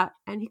call me that?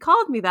 And he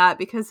called me that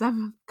because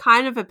I'm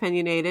kind of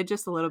opinionated,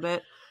 just a little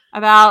bit,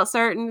 about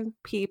certain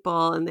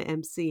people in the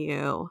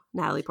MCU.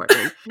 Natalie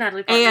Portman.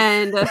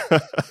 And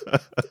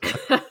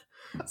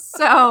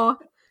so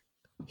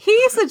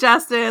he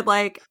suggested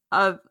like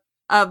a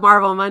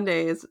Marvel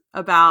Mondays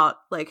about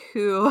like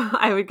who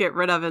I would get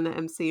rid of in the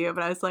MCU.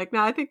 But I was like,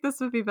 no, I think this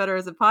would be better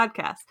as a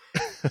podcast.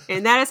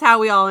 And that is how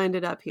we all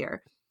ended up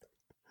here.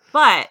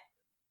 But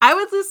I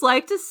would just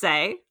like to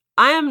say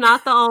I am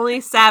not the only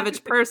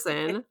savage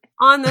person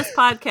on this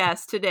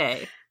podcast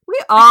today. We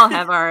all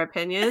have our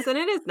opinions, and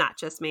it is not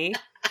just me.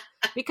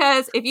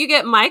 Because if you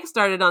get Mike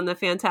started on the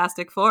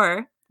Fantastic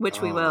Four, which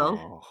we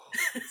will,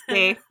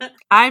 see,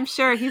 I'm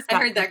sure he's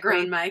got I heard that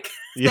groan, Mike.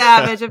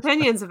 Savage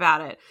opinions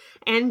about it.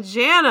 And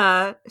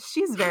Jana,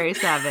 she's very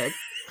savage.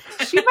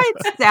 She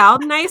might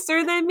sound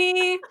nicer than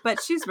me,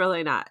 but she's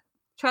really not.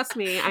 Trust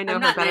me, I know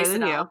her better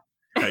than you.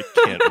 I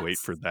can't wait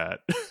for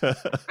that.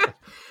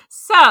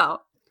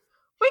 So,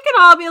 we can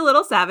all be a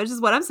little savage, is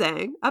what I'm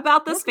saying,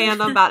 about this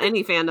fandom, about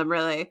any fandom,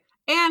 really.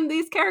 And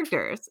these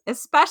characters,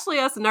 especially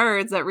us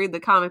nerds that read the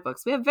comic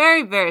books. We have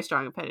very, very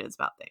strong opinions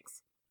about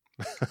things.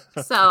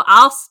 So,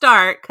 I'll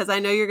start, because I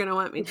know you're going to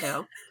want me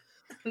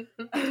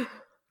to.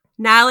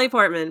 Natalie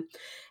Portman.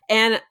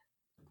 And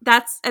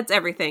it's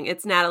everything.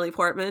 It's Natalie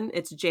Portman.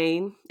 It's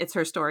Jane. It's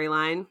her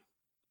storyline.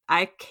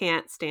 I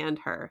can't stand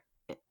her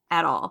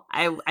at all.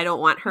 I don't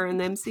want her in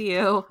the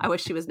MCU. I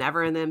wish she was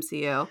never in the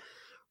MCU.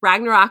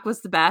 Ragnarok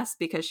was the best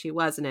because she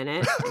wasn't in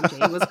it and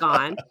Jane was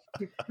gone.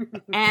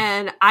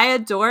 And I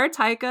adore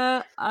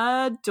Taika,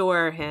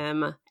 adore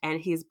him, and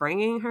he's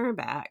bringing her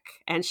back.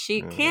 And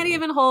she can't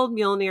even hold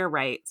Mjolnir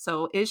right.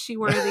 So is she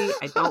worthy?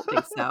 I don't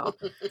think so.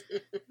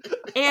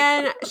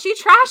 And she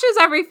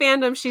trashes every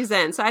fandom she's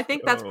in. So I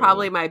think that's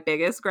probably my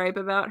biggest gripe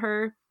about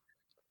her.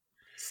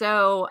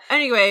 So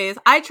anyways,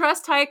 I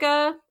trust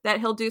Taika that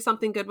he'll do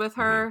something good with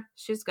her.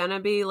 She's gonna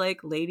be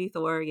like Lady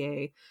Thor,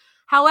 yay.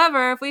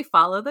 However, if we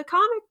follow the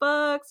comic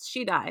books,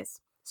 she dies.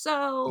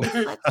 So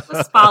let's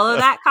just follow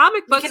that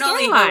comic book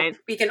storyline.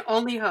 We can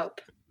only hope.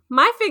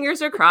 My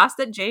fingers are crossed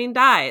that Jane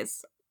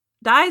dies.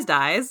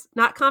 dies,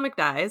 not comic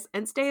dies,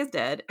 and stays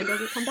dead and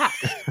doesn't come back.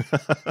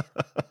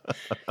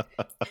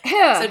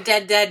 So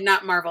dead,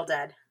 not Marvel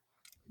dead.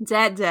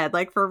 Dead,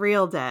 like for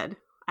real dead.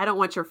 I don't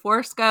want your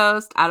Force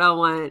Ghost. I don't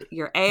want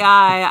your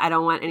AI. I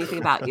don't want anything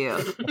about you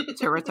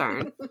to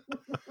return.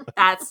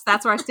 That's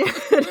where I stand.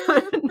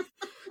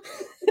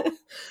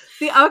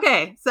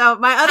 Okay, so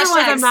my other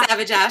ones I'm not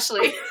Savage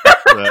Ashley.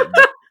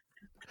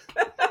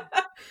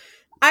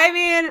 I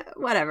mean,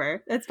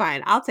 whatever. It's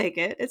fine. I'll take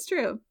it. It's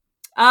true.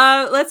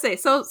 Let's see.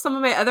 So some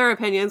of my other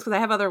opinions, because I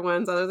have other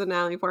ones other than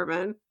Natalie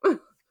Portman,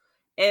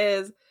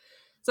 is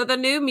so the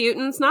New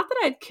Mutants, not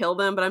that I'd kill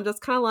them, but I'm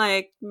just kind of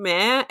like,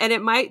 meh. And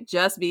it might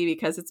just be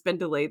because it's been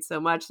delayed so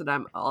much that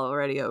I'm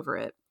already over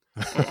it.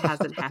 And it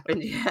hasn't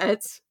happened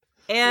yet.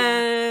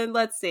 And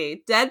let's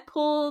see.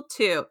 Deadpool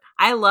 2.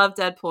 I love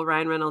Deadpool.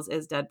 Ryan Reynolds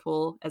is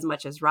Deadpool as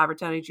much as Robert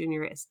Downey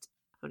Jr. is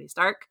Tony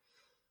Stark.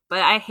 But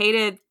I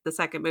hated the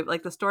second movie.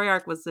 Like, the story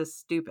arc was just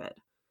stupid.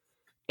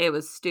 It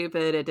was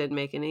stupid. It didn't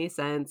make any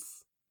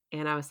sense.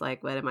 And I was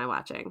like, what am I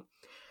watching?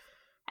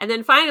 And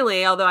then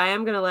finally, although I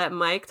am going to let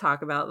Mike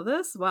talk about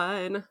this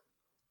one,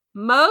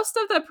 most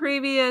of the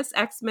previous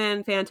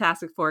X-Men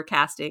Fantastic Four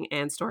casting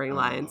and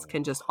storylines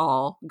can just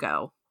all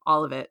go.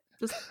 All of it.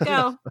 Just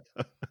go.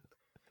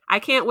 I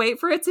can't wait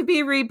for it to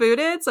be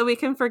rebooted so we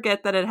can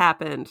forget that it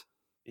happened.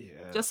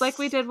 Yes. Just like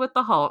we did with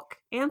the Hulk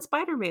and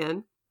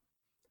Spider-Man.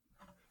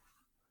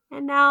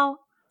 And now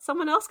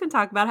someone else can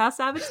talk about how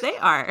savage they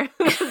are.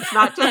 It's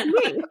not just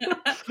me.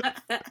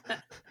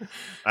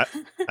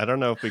 I don't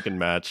know if we can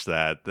match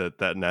that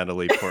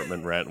Natalie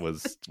Portman rant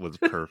was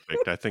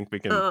perfect. I think we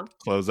can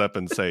close up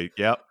and say,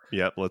 yep,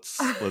 let's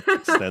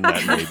extend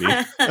that maybe.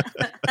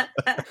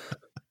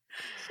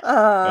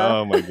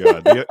 Oh my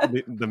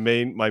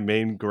god. My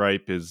main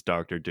gripe is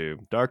Doctor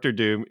Doom. Doctor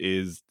Doom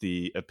is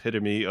the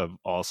epitome of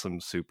awesome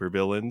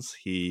supervillains.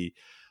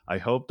 I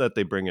hope that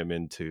they bring him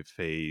into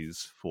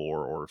phase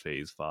 4 or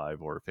phase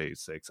 5 or phase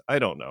 6. I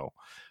don't know.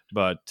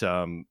 But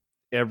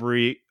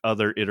every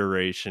other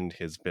iteration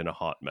has been a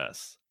hot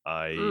mess.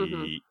 I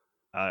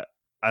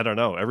don't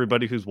know.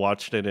 Everybody who's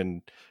watched it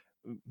and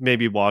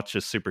maybe watched a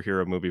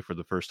superhero movie for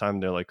the first time,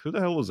 they're like, who the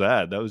hell was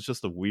that? That was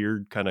just a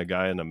weird kind of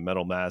guy in a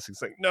metal mask.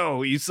 It's like,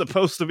 no, he's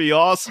supposed to be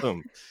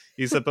awesome.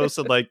 He's supposed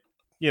to like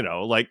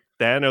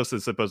Thanos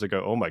is supposed to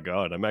go, oh my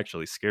god, I'm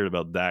actually scared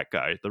about that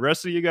guy. The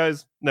rest of you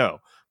guys, no.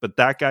 But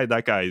that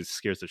guy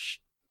scares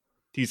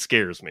he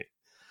scares me.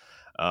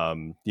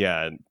 And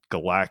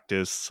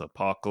Galactus,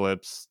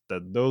 Apocalypse,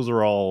 those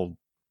are all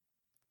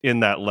in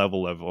that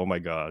level of, oh my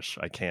gosh,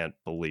 I can't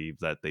believe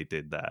that they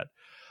did that.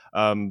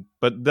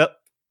 But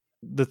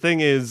the thing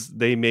is,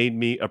 they made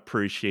me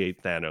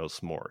appreciate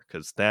Thanos more,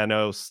 because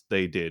Thanos,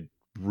 they did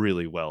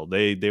really well.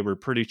 They were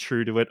pretty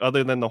true to it,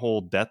 other than the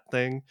whole death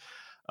thing.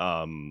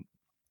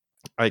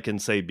 I can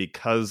say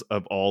because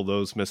of all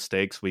those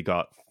mistakes, we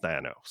got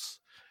Thanos.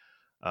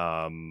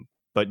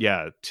 But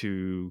yeah,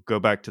 to go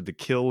back to the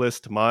kill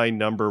list, my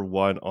number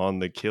 1 on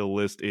the kill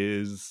list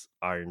is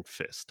Iron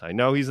Fist. I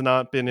know he's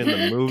not been in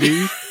the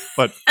movie,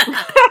 but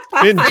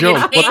Finn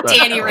Jones. I hate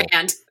Danny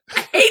Rand.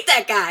 I hate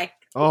that guy.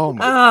 Oh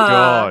my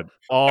god!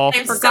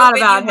 I forgot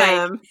about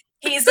him.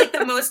 He's like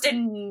the most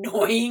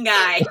annoying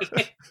guy.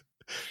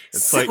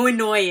 It's so like,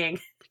 annoying.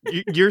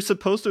 You're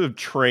supposed to have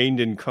trained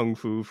in Kung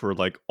Fu for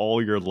like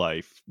all your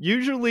life.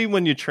 Usually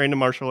when you train in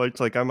martial arts,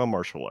 like I'm a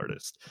martial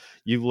artist,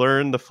 you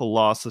learn the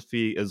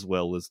philosophy as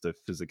well as the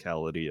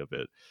physicality of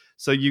it.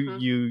 So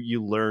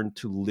you learn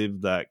to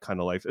live that kind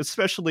of life,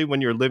 especially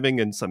when you're living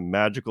in some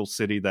magical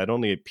city that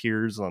only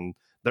appears on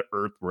the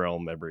Earth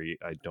realm every,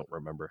 I don't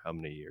remember how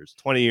many years,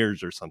 20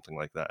 years or something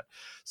like that.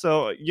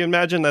 So you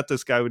imagine that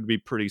this guy would be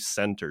pretty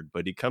centered,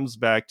 but he comes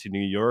back to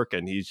New York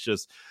and he's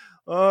just,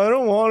 I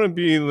don't want to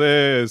be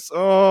this.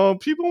 Oh,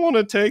 people want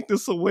to take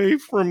this away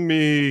from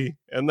me.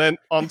 And then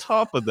on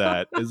top of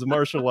that, as a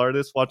martial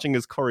artist, watching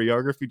his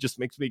choreography just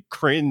makes me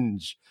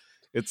cringe.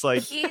 It's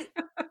like, he's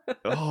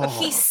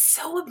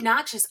so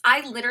obnoxious.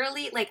 I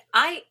literally, like,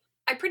 I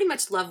pretty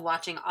much love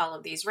watching all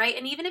of these, right?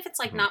 And even if it's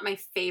like not my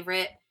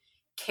favorite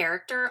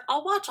character,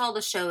 I'll watch all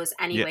the shows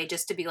anyway,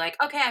 just to be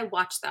like, okay, I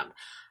watched them.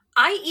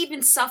 I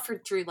even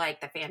suffered through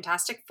like the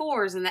Fantastic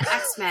Fours and the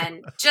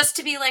X-Men just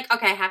to be like,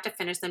 okay, I have to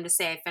finish them to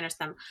say I finished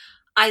them.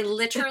 I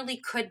literally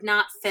could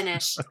not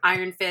finish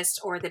Iron Fist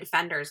or the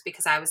Defenders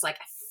because I was like,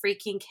 I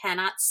freaking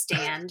cannot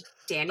stand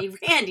Danny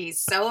Rand. He's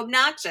so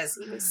obnoxious.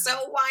 He was so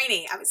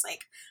whiny. I was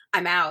like,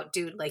 I'm out,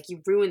 dude. Like,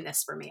 you ruined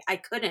this for me. I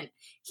couldn't.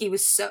 He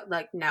was so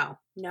like, nope,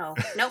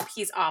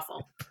 he's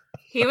awful.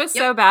 He was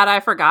so bad I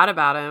forgot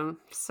about him.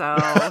 So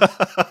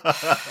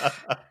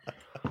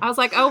I was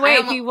like, oh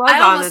wait, he was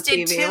on the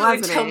TV, did too,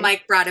 wasn't until he?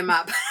 Mike brought him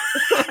up.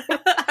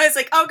 I was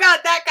like, oh god,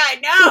 that guy,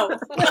 no.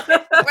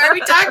 Why are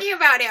we talking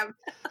about him?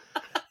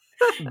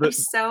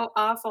 He's so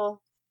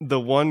awful. The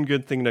one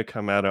good thing to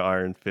come out of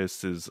Iron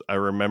Fist is, I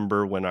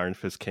remember when Iron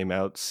Fist came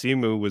out,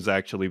 Simu was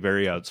actually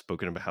very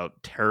outspoken about how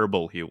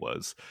terrible he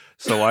was.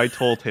 So I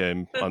told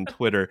him on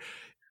Twitter,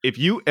 if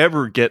you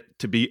ever get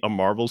to be a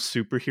Marvel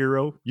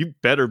superhero, you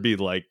better be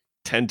like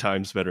 10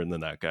 times better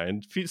than that guy.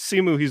 And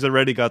Simu, he's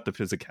already got the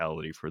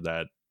physicality for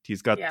that.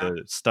 He's got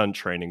the stunt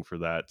training for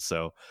that.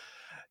 So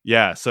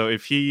yeah, so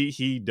if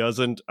he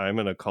doesn't, I'm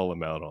gonna call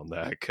him out on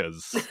that,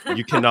 because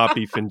you cannot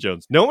be Finn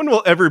Jones. No one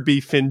will ever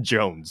be Finn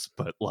Jones,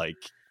 but like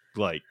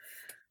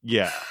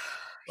yeah.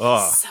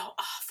 He's so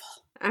awful.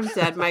 I'm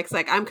dead. Mike's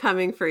like, I'm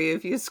coming for you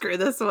if you screw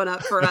this one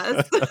up for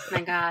us. Oh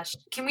my gosh.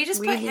 Can we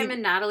just put him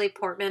and Natalie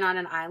Portman on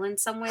an island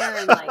somewhere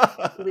and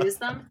like lose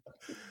them?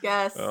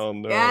 Yes. Oh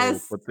no.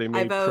 Yes. But they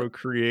may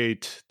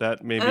procreate.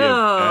 That may be a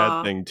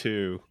bad thing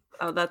too.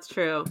 Oh, that's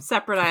true.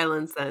 Separate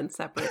islands then.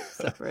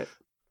 Separate.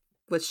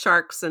 With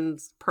sharks and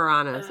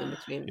piranhas in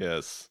between.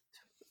 Yes.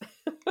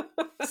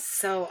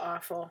 So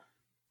awful.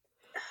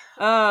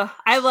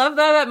 I love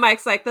that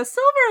Mike's like, the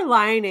silver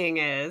lining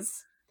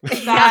is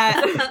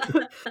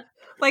that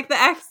like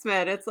the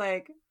X-Men, it's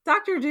like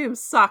Dr. Doom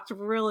sucked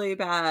really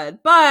bad,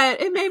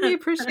 but it made me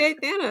appreciate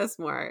Thanos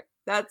more.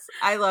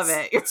 I love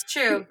it. It's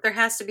true. There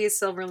has to be a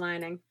silver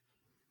lining.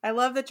 I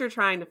love that you're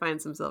trying to find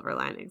some silver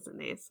linings in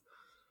these.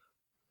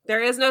 There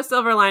is no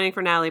silver lining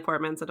for Natalie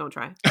Portman, so don't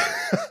try.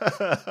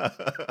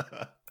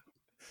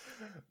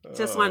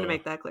 Just wanted to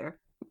make that clear.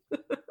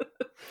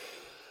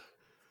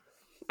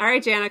 All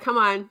right, Jana, come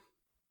on.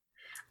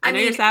 I know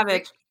you're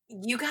savage.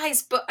 You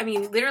guys,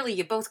 literally,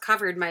 you both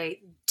covered my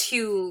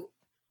two,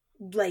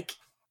 like,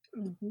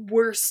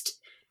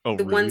 worst,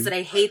 ones that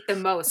I hate the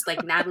most,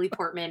 like Natalie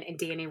Portman and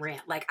Danny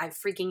Rand. Like, I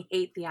freaking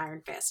hate the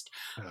Iron Fist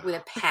with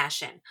a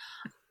passion.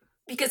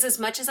 Because as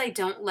much as I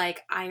don't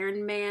like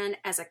Iron Man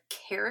as a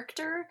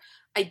character,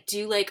 I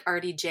do like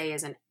RDJ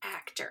as an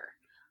actor.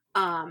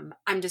 I'm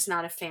just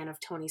not a fan of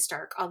Tony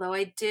Stark. Although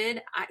he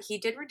did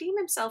redeem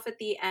himself at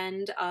the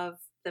end of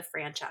the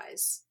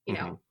franchise. You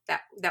know,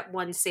 that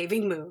one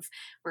saving move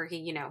where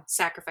he,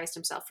 sacrificed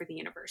himself for the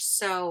universe.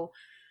 So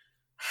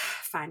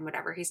fine,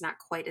 whatever. He's not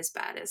quite as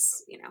bad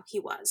as, he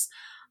was.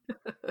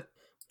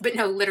 But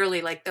no,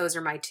 literally, like, those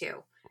are my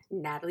two.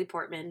 Natalie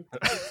Portman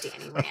and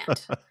Danny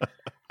Rand.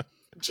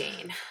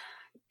 Jane.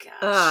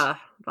 Gosh.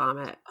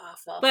 Vomit.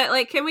 Awful. But,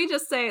 like, can we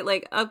just say,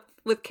 like,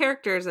 with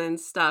characters and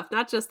stuff,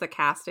 not just the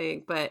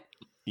casting, but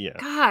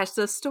gosh,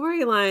 the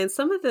storylines,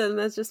 some of them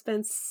has just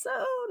been so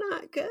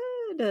not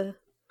good.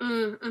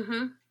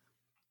 Mm-hmm.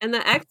 And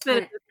the X-Men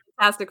and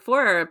Fantastic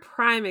Four are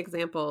prime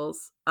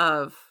examples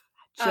of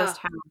just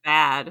how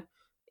bad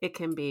it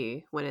can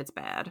be when it's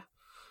bad.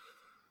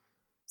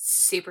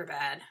 Super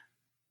bad.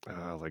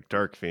 Like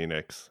Dark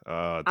Phoenix.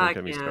 Don't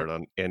get me started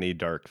on any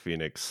Dark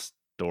Phoenix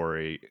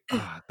story.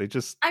 I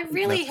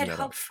really had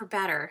hoped for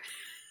better.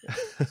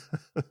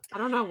 I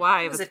don't know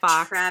why. It was a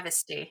Fox.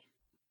 travesty.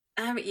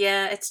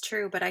 Yeah, it's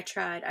true, but I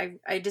tried.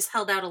 I just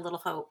held out a little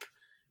hope.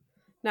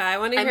 No, I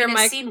want to hear Mike.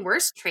 I've seen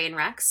worse train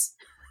wrecks.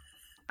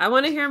 I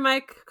want to hear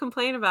Mike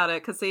complain about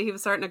it, because he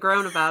was starting to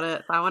groan about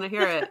it. I want to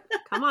hear it.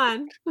 Come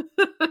on.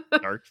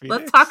 Dark Phoenix?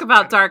 Let's talk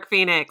about Dark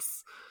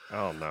Phoenix.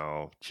 Oh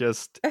no,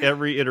 just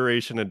every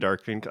iteration of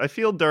Dark Phoenix. I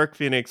feel Dark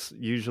Phoenix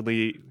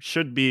usually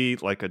should be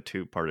like a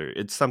two-parter.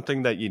 It's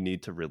something that you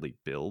need to really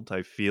build.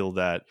 I feel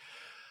that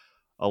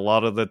a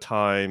lot of the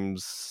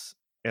times,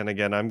 and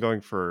again, I'm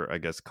going for, I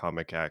guess,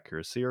 comic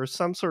accuracy or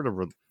some sort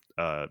of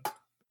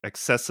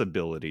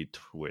accessibility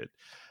to it.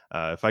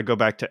 If I go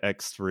back to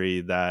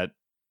X3, that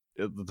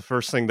the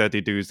first thing that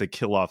they do is they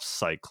kill off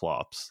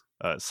Cyclops.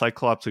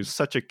 Cyclops is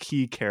such a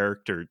key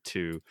character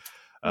to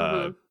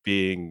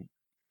being,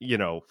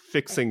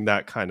 fixing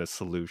that kind of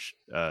solution,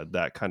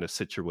 that kind of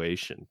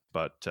situation.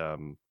 But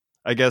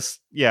I guess,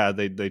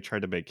 they try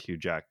to make Hugh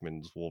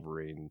Jackman's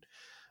Wolverine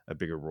a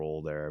bigger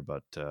role there.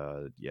 But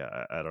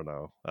I don't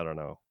know.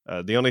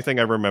 The only thing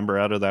I remember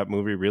out of that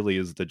movie really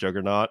is the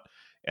Juggernaut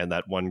and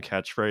that one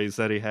catchphrase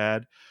that he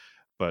had.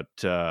 But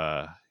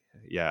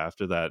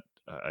after that,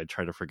 I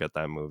try to forget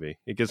that movie.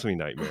 It gives me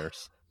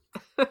nightmares.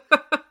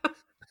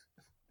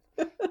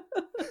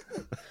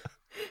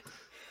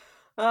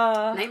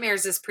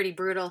 Nightmares is pretty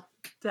brutal.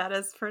 That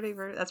is pretty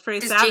brutal. That's pretty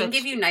Does savage. Jane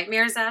give you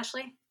nightmares,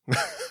 Ashley?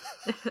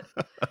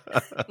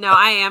 No,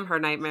 I am her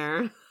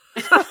nightmare.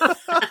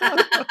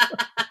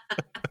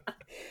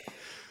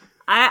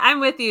 I'm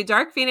with you.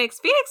 Dark Phoenix.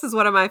 Phoenix is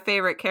one of my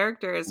favorite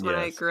characters when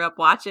I grew up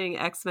watching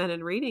X-Men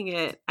and reading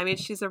it. I mean,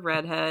 she's a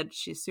redhead.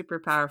 She's super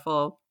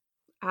powerful.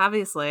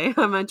 Obviously,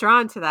 I'm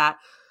drawn to that.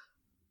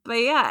 But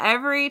yeah,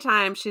 every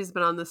time she's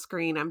been on the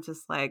screen, I'm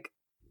just like,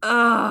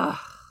 oh,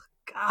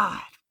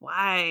 God,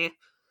 why?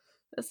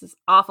 This is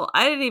awful.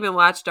 I didn't even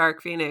watch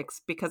Dark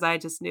Phoenix because I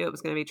just knew it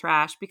was going to be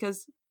trash,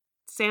 because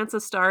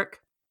Sansa Stark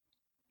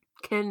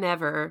can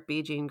never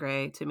be Jean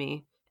Grey to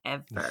me,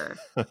 ever.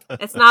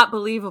 It's not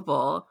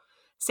believable.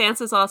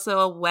 Sansa's also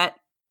a wet,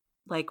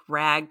 like,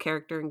 rag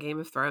character in Game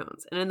of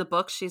Thrones. And in the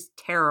book, she's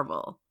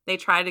terrible. They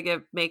try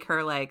to make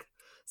her, like,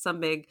 some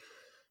big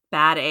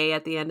bad A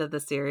at the end of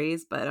the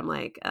series, but I'm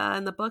like,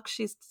 in the book,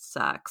 she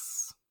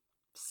sucks.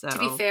 So to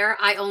be fair,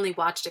 I only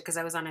watched it because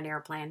I was on an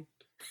airplane.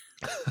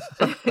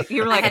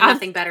 You were like, I had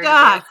nothing better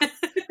to do.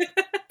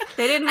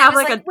 They didn't have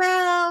like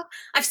well,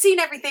 I've seen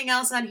everything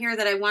else on here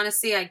that I want to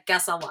see. I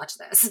guess I'll watch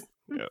this.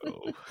 No.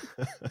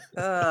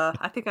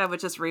 I think I would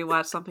just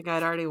rewatch something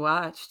I'd already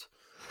watched.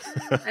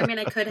 I mean,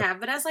 I could have,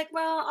 but I was like,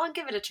 well, I'll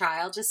give it a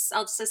try. I'll just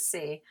see.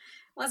 It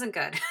wasn't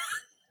good.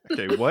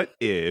 Okay, what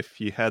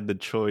if you had the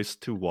choice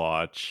to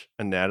watch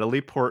a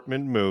Natalie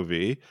Portman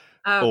movie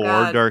or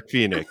God. Dark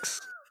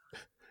Phoenix?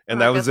 And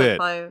that was it.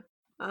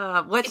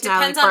 Which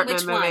Natalie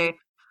Portman movie?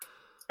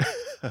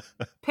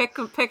 Pick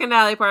a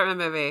Natalie Portman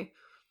movie.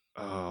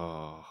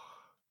 Oh.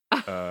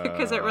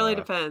 Because it really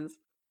depends.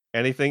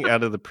 Anything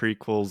out of the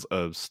prequels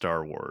of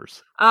Star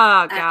Wars.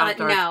 Oh, God.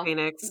 Dark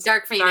Phoenix.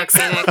 Dark Phoenix.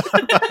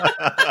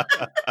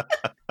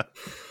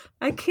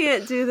 I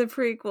can't do the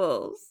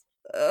prequels.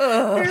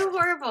 They're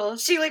horrible.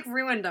 She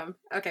ruined them.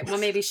 Okay, well,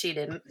 maybe she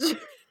didn't. She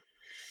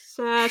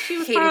was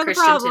Hayden part of the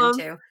Christensen problem.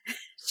 too.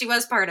 She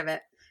was part of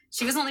it.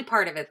 She was only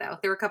part of it, though.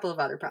 There were a couple of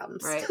other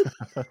problems. Right.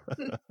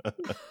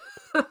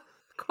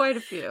 Quite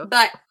a few.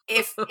 But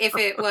if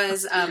it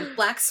was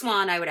Black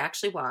Swan, I would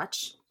actually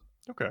watch.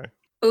 Okay.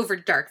 Over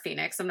Dark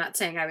Phoenix. I'm not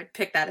saying I would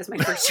pick that as my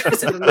first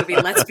choice of a movie.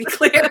 Let's be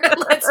clear.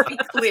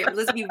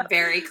 Let's be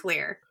very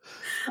clear.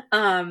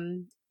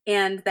 And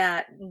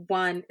that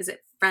one, is it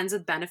Friends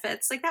with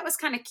Benefits? That was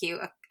kind of cute.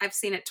 I've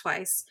seen it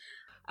twice.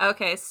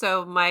 Okay,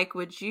 so Mike,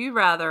 would you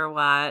rather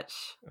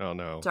watch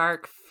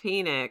Dark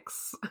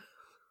Phoenix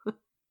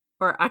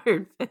or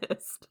Iron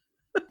Fist?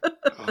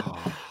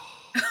 Oh.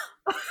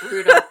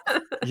 Brutal.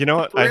 You know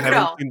what? Brutal. I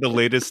haven't seen the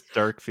latest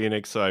Dark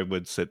Phoenix, so I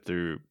would sit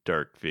through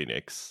Dark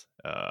Phoenix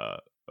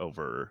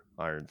over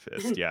Iron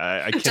Fist.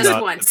 Yeah, I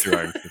cannot sit through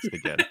Iron Fist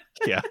again.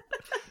 Yeah.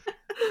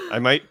 I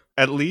might,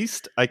 at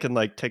least I can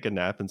take a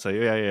nap and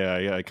say,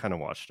 yeah, I kind of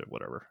watched it.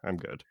 Whatever. I'm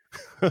good.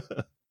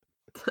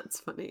 That's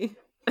funny.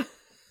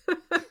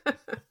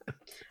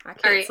 I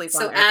can't sleep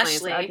on airplanes.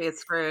 Ashley, I'd get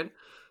screwed.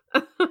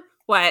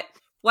 What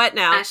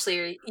now? Ashley,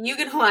 are you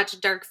going to watch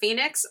Dark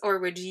Phoenix or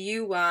would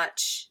you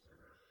watch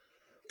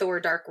Thor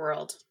Dark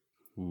World?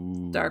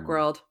 Ooh. Dark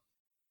World.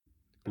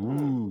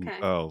 Ooh. Okay.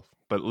 Oh,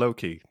 but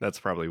Loki. That's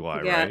probably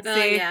why, right?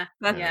 See,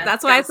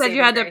 that's why I said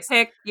you had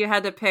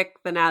to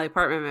pick the Natalie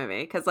Portman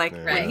movie because,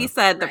 when he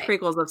said the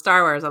prequels of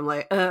Star Wars, I'm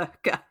like, God,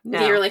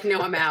 no. You're like,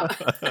 no, I'm out.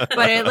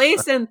 But at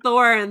least in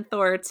Thor and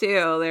Thor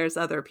 2, there's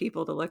other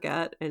people to look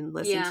at and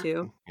listen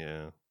to.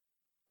 Yeah.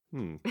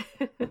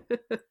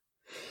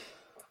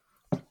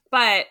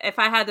 But if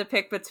I had to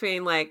pick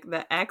between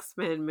the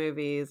X-Men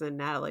movies and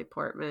Natalie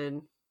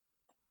Portman,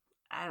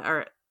 I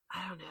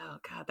don't know.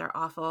 God, they're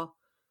awful.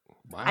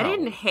 Wow. I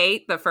didn't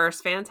hate the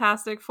first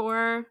Fantastic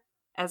Four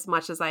as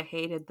much as I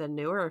hated the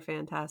newer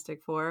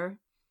Fantastic Four.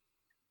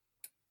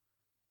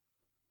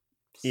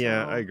 So,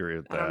 yeah, I agree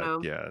with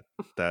that. Yeah,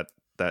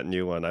 that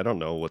new one, I don't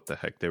know what the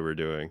heck they were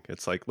doing.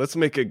 It's let's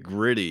make it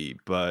gritty,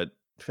 but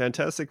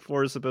Fantastic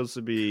Four is supposed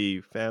to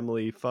be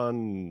family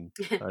fun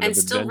and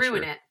still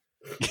ruin it.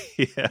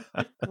 Yeah.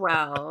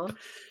 Well.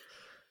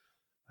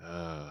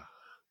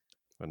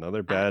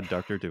 Another bad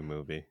Doctor Doom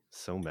movie.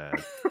 So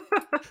mad.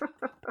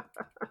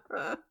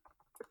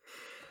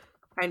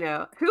 I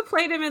know. Who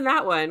played him in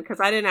that one? Because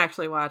I didn't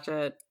actually watch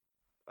it.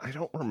 I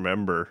don't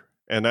remember.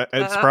 And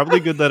it's probably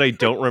good that I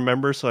don't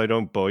remember so I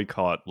don't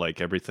boycott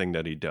everything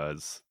that he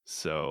does.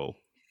 So,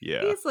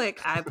 yeah. He's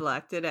I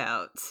blocked it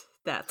out.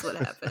 That's what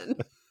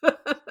happened.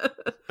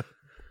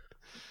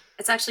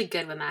 It's actually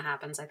good when that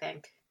happens, I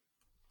think.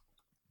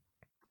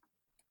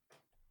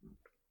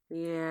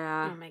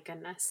 Yeah. Oh my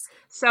goodness.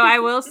 So I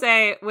will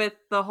say with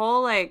the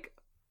whole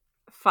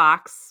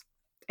Fox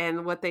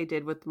and what they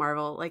did with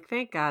Marvel,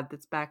 thank God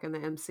that's back in the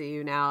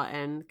MCU now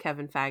and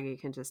Kevin Feige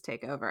can just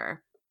take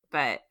over.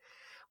 But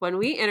when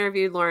we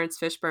interviewed Lawrence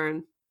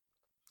Fishburne,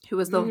 who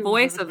was the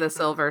voice of the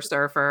Silver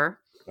Surfer.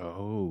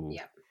 Oh.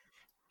 Yeah.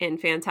 In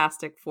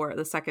Fantastic Four,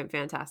 the second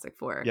Fantastic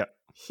Four. Yeah.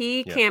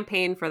 He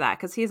campaigned for that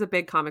because he's a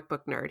big comic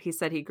book nerd. He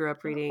said he grew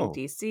up reading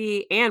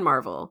DC and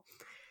Marvel.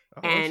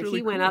 And really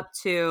he went up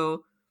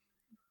to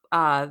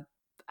I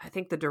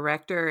think the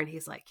director and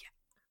he's like,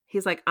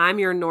 I'm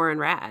your Norrin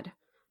Rad.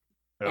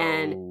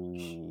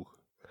 And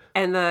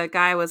the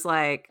guy was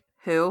like,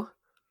 who?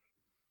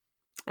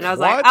 And I was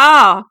like,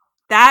 oh,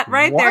 that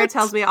right there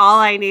tells me all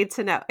I need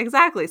to know.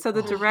 Exactly. So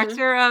the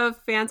director of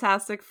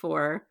Fantastic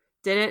Four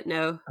didn't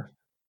know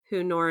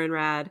who Norrin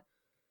Rad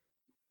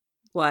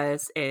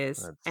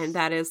and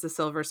that is the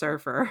Silver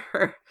Surfer.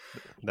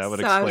 That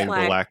would explain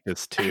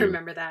Galactus too. I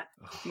remember that.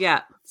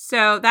 Yeah.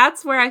 So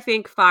that's where I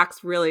think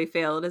Fox really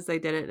failed is they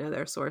didn't know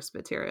their source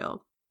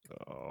material.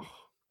 Oh.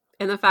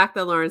 And the fact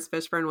that Lawrence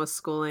Fishburne was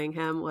schooling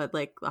him was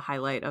the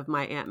highlight of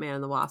my Ant-Man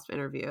and the Wasp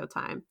interview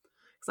time.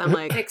 Because I'm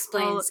it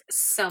explains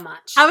so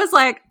much. I was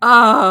like,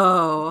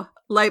 oh,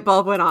 light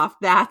bulb went off.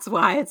 That's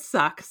why it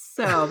sucks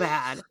so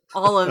bad.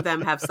 All of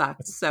them have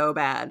sucked so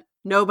bad.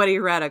 Nobody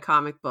read a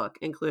comic book,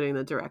 including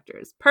the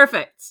directors.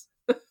 Perfect.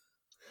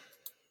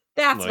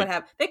 That's what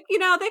happened. They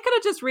could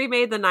have just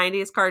remade the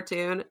 90s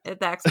cartoon at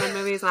the X-Men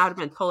movies, and I would have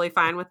been totally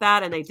fine with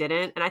that, and they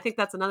didn't. And I think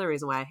that's another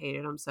reason why I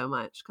hated them so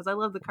much, because I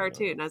love the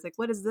cartoon. And I was like,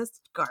 what is this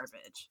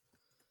garbage?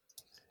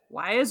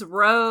 Why is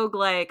Rogue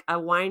a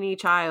whiny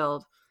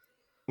child?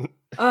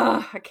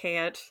 Ugh, I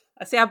can't.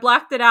 See, I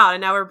blocked it out,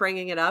 and now we're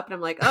bringing it up, and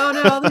I'm like, oh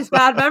no, all these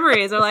bad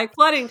memories are like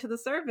flooding to the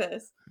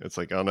surface. It's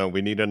like, oh no,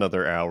 we need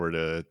another hour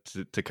to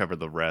cover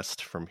the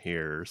rest from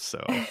here.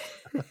 So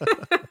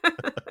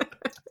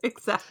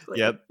exactly.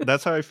 Yeah,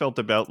 that's how I felt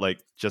about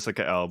like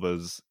Jessica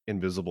Alba's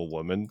Invisible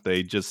Woman.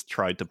 They just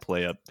tried to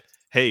play up,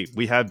 hey,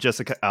 we have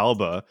Jessica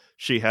Alba.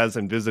 She has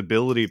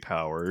invisibility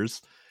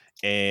powers.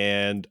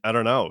 And I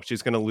don't know,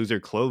 she's going to lose her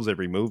clothes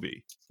every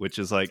movie, which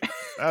is like,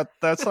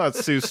 that's not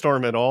Sue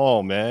Storm at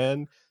all,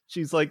 man.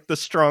 She's like the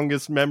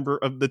strongest member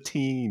of the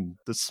team.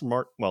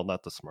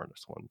 Not the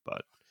smartest one,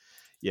 but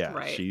yeah,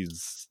 right.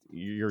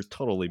 You're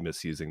totally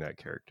misusing that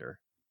character.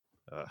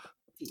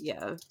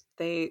 Yeah,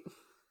 it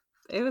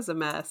was a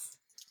mess.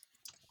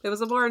 It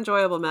was a more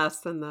enjoyable mess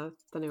than the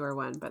newer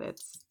one, but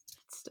it's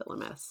still a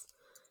mess.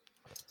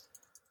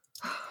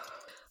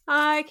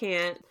 I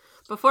can't.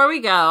 Before we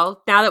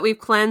go, now that we've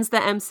cleansed the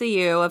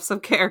MCU of some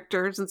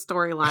characters and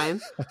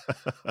storylines,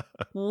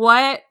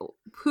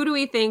 who do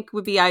we think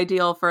would be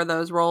ideal for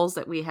those roles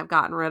that we have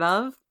gotten rid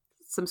of?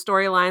 Some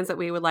storylines that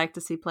we would like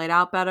to see played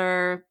out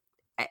better?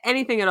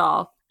 Anything at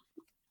all.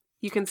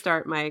 You can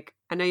start, Mike.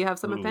 I know you have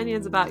some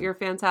opinions about your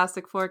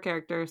Fantastic Four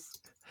characters.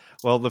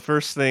 Well, the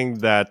first thing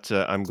that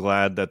I'm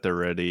glad that they're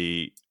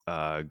already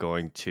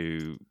going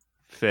to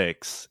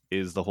fix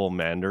is the whole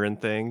Mandarin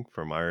thing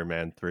from Iron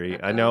Man 3.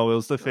 I know it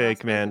was the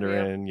fake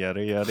Mandarin,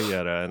 yada, yada,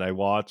 yada. And I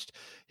watched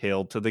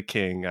Hail to the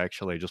King.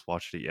 Actually, I just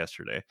watched it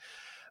yesterday.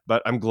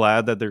 But I'm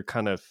glad that they're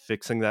kind of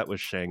fixing that with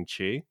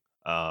Shang-Chi.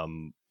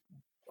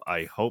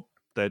 I hope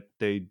that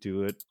they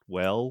do it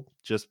well,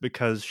 just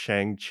because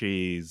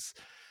Shang-Chi's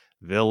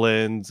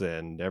villains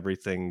and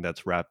everything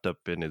that's wrapped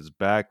up in his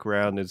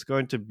background is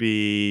going to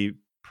be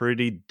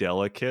pretty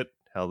delicate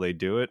how they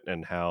do it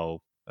and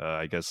how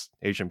I guess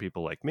Asian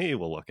people like me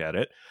will look at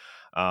it.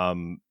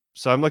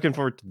 So I'm looking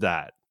forward to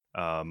that.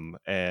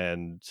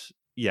 And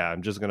yeah,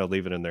 I'm just going to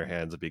leave it in their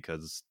hands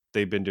because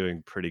they've been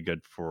doing pretty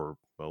good for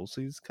most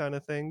of these kind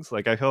of things.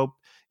 Like I hope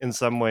in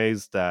some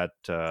ways that,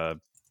 I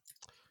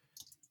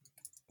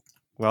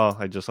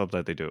just hope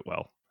that they do it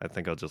well. I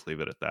think I'll just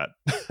leave it at that.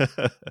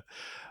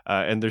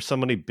 And there's so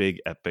many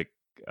big epic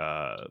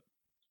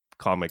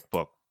comic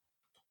book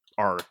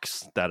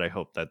arcs that I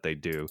hope that they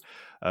do,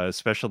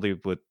 especially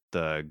with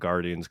the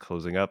Guardians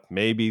closing up.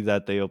 Maybe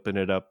that they open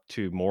it up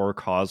to more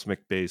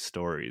cosmic based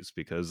stories,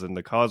 because in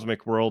the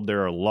cosmic world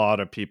there are a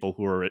lot of people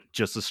who are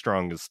just as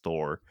strong as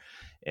Thor,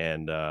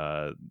 and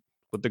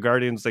with the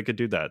Guardians they could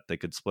do that. They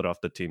could split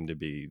off the team to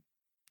be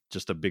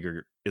just a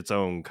bigger, its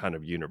own kind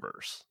of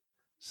universe.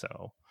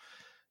 So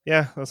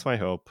yeah, that's my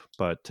hope.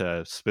 But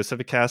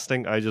specific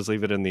casting, I just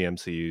leave it in the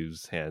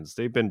MCU's hands.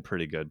 They've been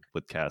pretty good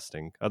with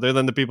casting, other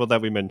than the people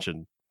that we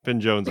mentioned. Finn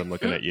Jones, I'm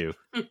looking at you.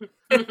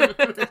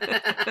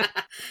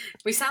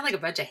 We sound like a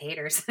bunch of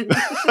haters.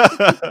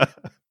 But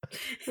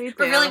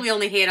really, we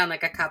only hate on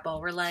like a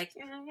couple. We're like,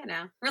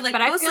 we're like,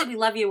 but mostly we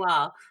love you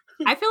all.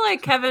 I feel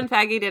like Kevin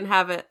Feige didn't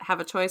have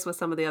a choice with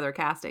some of the other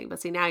casting,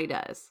 but see, now he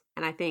does.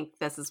 And I think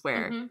this is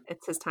where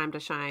it's his time to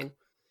shine.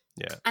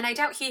 Yeah. And I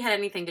doubt he had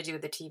anything to do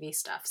with the TV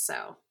stuff,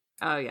 so.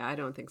 Oh, yeah, I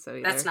don't think so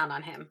either. That's not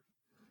on him.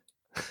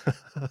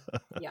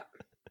 Yep.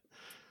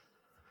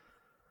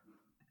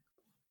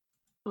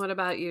 What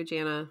about you,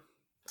 Jana?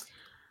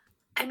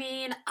 I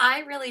mean,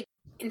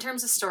 in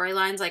terms of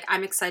storylines, like,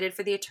 I'm excited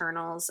for the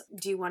Eternals.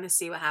 Do you want to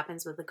see what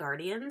happens with the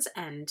Guardians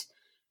and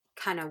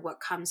kind of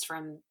what comes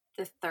from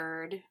the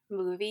third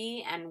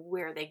movie and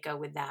where they go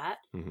with that?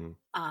 Mm-hmm.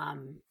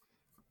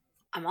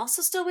 I'm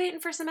also still waiting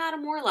for some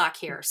Adam Warlock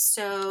here.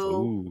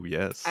 So, ooh,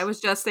 yes. I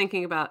was just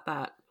thinking about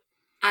that.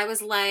 I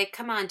was like,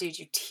 come on, dude,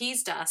 you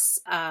teased us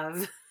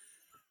of,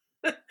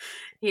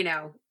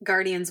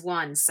 Guardians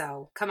 1.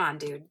 So come on,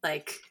 dude.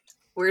 Like,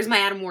 where's my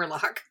Adam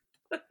Warlock?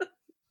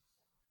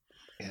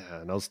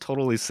 Yeah, and I was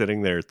totally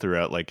sitting there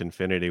throughout like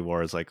Infinity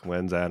Wars, like,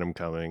 when's Adam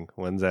coming?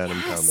 When's Adam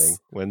coming?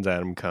 When's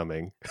Adam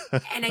coming?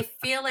 And I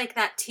feel like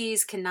that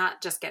tease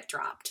cannot just get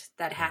dropped.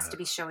 That has to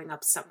be showing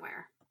up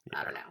somewhere.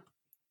 Yeah. I don't know.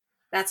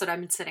 That's what I've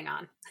been sitting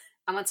on.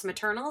 I want some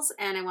Eternals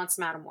and I want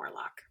some Adam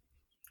Warlock.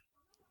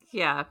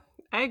 Yeah,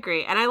 I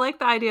agree. And I like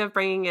the idea of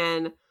bringing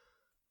in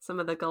some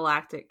of the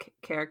galactic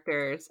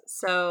characters.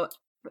 So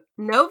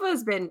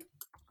Nova's been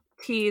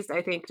teased,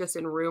 I think, just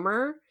in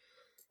rumor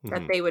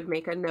that they would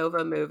make a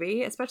Nova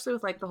movie, especially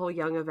with like the whole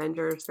Young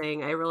Avengers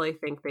thing. I really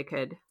think they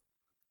could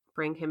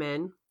bring him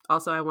in.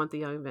 Also, I want the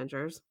Young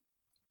Avengers.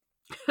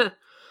 But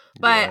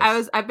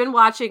yes. I've been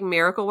watching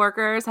Miracle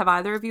Workers. Have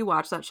either of you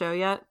watched that show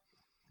yet?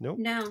 Nope.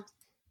 No.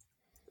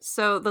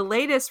 So the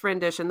latest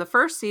rendition, the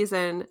first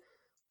season,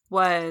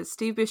 was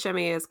Steve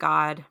Buscemi as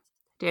God,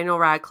 Daniel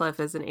Radcliffe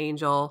as an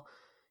angel.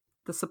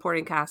 The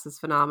supporting cast is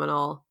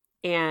phenomenal.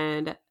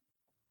 And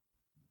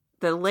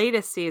the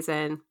latest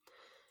season,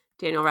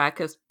 Daniel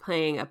Radcliffe's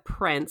playing a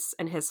prince,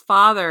 and his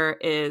father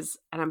is,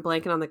 and I'm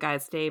blanking on the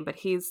guy's name, but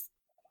he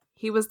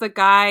was the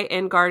guy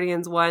in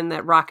Guardians 1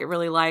 that Rocket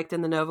really liked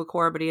in the Nova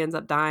Corps, but he ends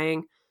up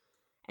dying.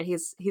 And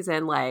he's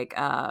in like,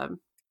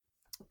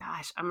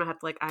 gosh, I'm gonna have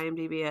to like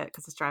IMDb it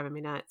because it's driving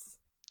me nuts.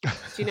 Do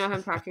you know who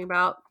I'm talking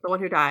about? The one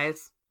who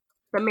dies.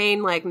 The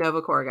main like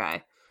Nova Corps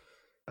guy.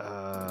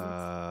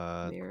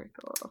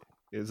 Miracle.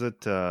 Is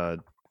it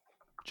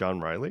John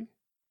Riley?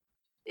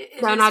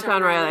 No, not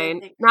John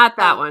Riley. Not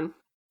that one.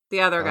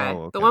 The other guy.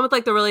 Okay. The one with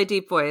like the really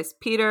deep voice.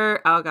 Peter.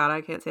 Oh God,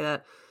 I can't say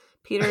that.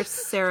 Peter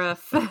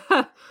Seraph.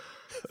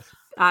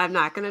 I'm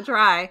not gonna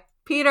try.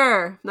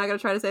 Peter. I'm not gonna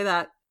try to say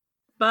that.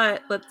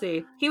 But let's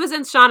see. He was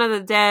in Shaun of the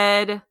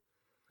Dead.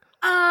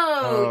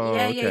 Oh,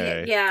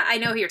 yeah. I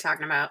know who you're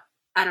talking about.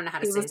 I don't know how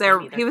to say his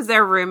name either. He was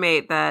their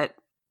roommate that,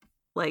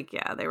 like,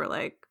 yeah, they were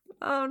like,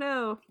 oh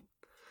no.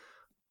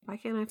 Why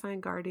can't I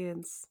find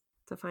Guardians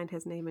to find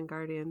his name in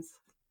Guardians?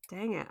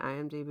 Dang it,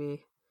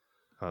 IMDb.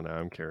 Oh no,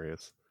 I'm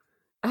curious.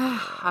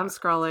 I'm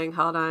scrolling.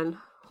 Hold on.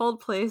 Hold,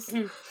 please.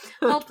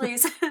 Hold,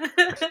 please.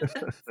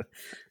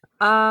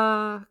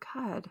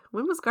 God.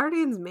 When was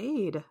Guardians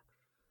made?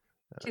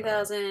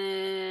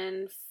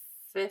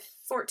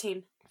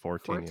 2014.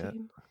 14, yeah.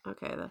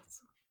 Okay,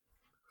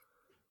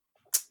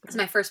 It's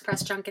my first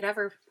press junket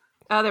ever.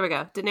 Oh, there we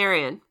go.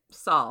 Denarian.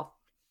 Saul.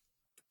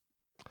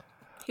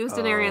 He was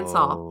Denarian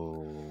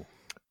Saul.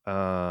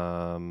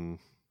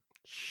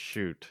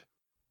 Shoot.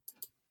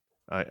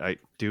 I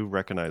do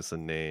recognize the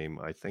name.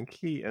 I think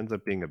he ends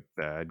up being a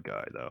bad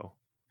guy, though.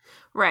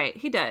 Right,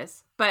 he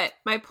does. But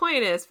my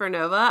point is, for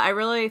Nova, I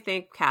really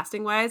think,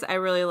 casting-wise, I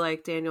really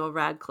like Daniel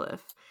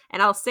Radcliffe.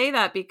 And I'll say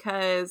that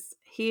because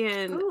he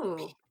and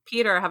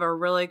Peter have a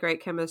really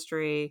great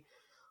chemistry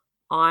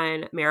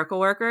on Miracle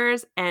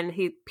Workers, and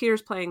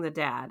Peter's playing the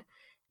dad.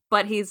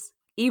 But he's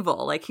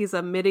evil. Like, he's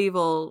a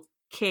medieval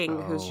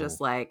king who's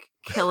just, like,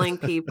 killing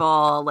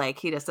people. Like,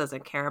 he just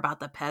doesn't care about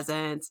the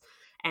peasants.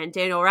 And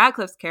Daniel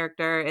Radcliffe's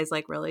character is,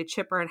 like, really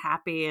chipper and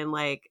happy and,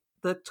 like,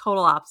 the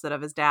total opposite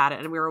of his dad.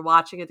 And we were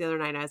watching it the other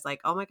night, and I was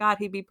like, oh, my God,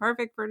 he'd be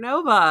perfect for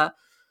Nova.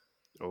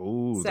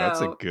 Oh,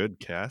 that's a good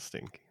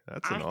casting.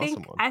 That's an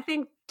awesome one. I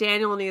think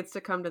Daniel needs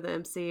to come to the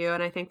MCU,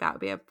 and I think that would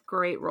be a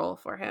great role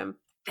for him.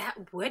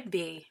 That would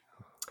be.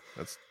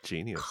 That's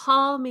genius.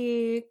 Call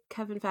me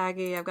Kevin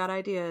Feige. I've got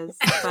ideas.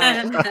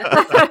 I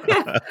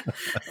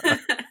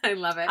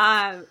love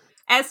it.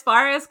 As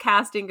far as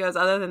casting goes,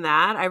 other than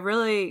that, I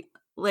really,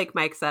 like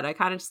Mike said, I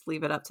kind of just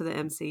leave it up to the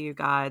MCU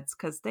gods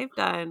because they've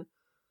done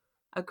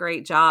a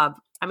great job.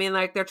 I mean,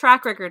 like, their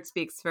track record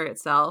speaks for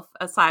itself,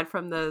 aside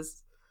from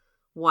those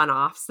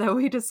one-offs that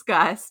we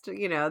discussed.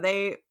 You know,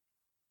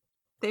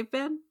 they've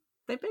been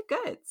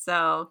good.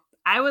 So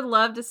I would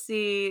love to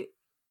see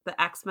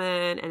the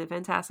X-Men and the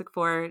Fantastic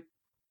Four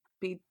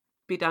be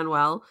done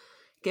well,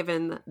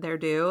 given their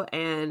due.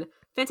 And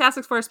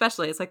Fantastic Four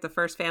especially, it's like the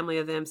first family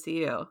of the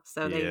MCU.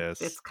 So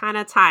it's kind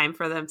of time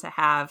for them to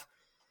have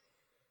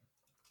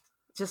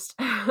just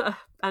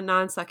a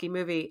non-sucky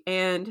movie.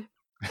 And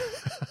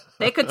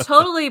they could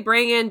totally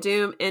bring in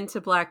Doom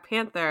into Black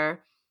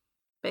Panther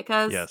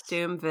because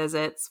Doom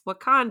visits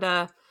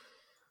Wakanda.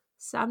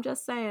 So I'm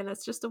just saying,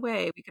 that's just a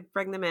way we could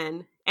bring them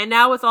in. And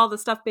now with all the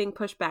stuff being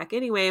pushed back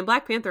anyway, and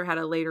Black Panther had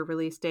a later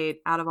release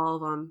date out of all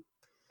of them.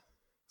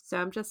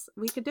 So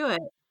we could do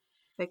it.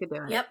 They could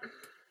do it. Yep.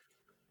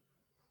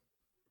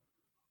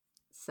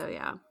 So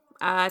yeah,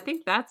 I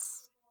think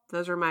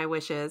those are my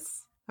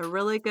wishes. A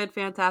really good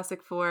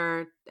Fantastic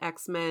Four,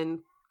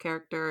 X-Men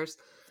characters.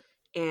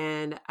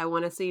 And I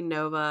want to see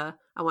Nova.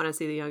 I want to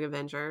see the Young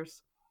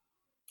Avengers.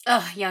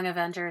 Oh, Young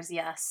Avengers,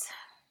 yes.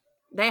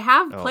 They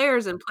have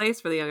players in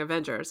place for the Young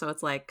Avengers, so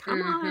it's like,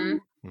 come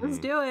on, let's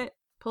do it.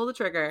 Pull the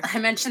trigger. I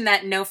mentioned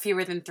that no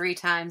fewer than 3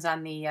 times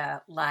on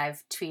the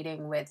live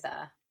tweeting with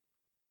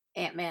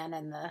Ant-Man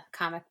and the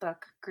comic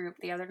book group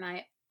the other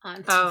night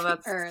on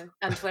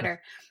on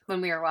Twitter when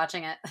we were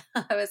watching it.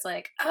 I was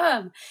like,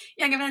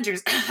 Young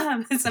Avengers.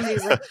 And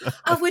somebody's like,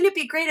 oh, wouldn't it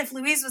be great if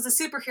Louise was a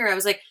superhero? I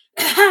was like,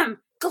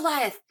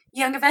 Goliath,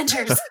 Young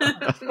Avengers.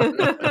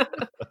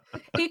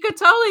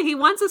 He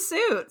wants a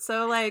suit.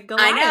 So like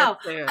Goliath. I know.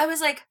 Suit. I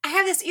was like, I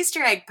have this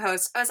Easter egg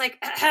post. I was like,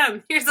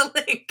 here's a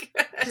link.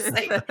 I was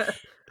like,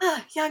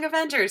 Young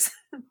Avengers.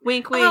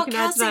 Wink, wink. Oh,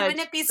 Kelsey, wouldn't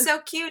it be so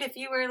cute if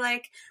you were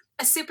like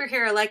a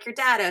superhero like your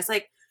dad? I was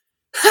like,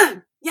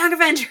 Young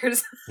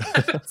Avengers.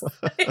 I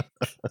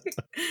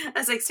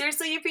was like,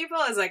 seriously, you people?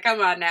 I was like,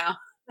 come on now.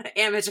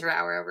 Amateur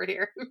hour over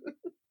here.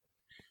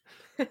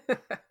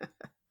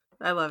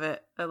 I love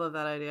it. I love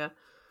that idea.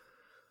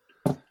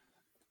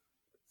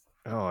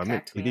 Oh, I'm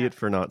an idiot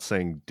for not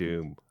saying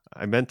Doom.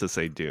 I meant to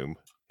say Doom,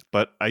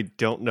 but I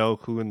don't know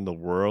who in the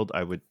world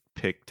I would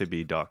pick to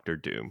be Dr.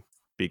 Doom.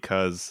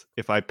 Because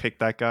if I picked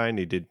that guy and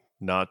he did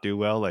not do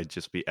well, I'd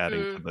just be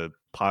adding to the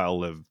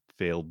pile of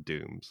failed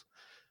Dooms.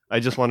 I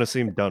just want to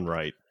see him done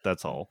right.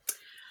 That's all.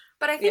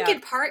 But I think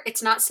in part,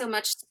 it's not so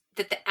much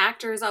that the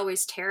actor is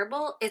always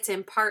terrible. It's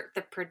in part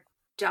the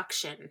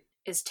production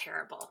is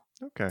terrible.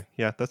 Okay.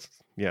 Yeah, that's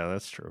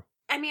true.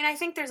 I mean, I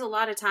think there's a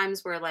lot of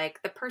times where,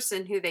 like, the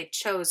person who they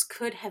chose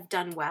could have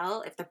done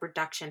well if the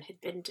production had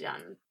been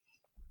done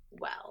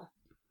well.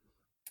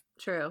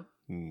 True.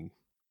 I mean,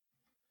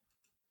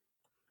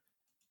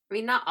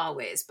 not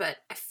always, but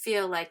I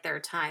feel like there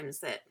are times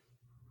that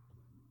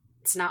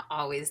it's not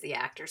always the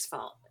actor's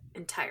fault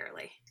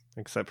entirely.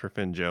 Except for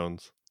Finn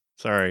Jones.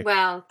 Sorry.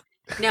 Well,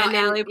 No, and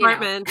Natalie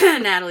Portman.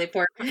 Natalie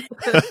Portman.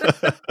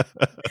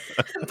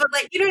 But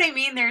like, you know what I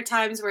mean? There are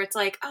times where it's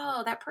like,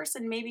 oh, that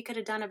person maybe could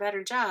have done a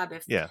better job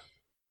if,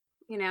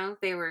 you know,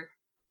 they were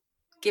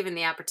given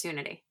the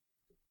opportunity.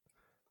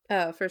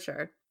 Oh, for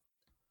sure.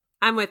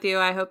 I'm with you.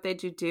 I hope they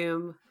do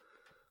Doom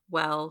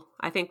well.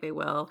 I think they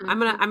will. I'm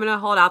gonna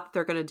hold out that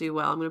they're gonna do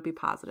well. I'm gonna be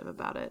positive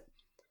about it.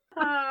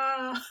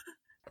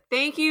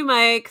 Thank you,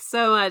 Mike,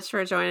 so much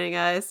for joining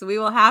us. We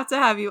will have to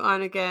have you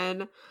on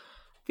again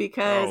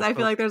because I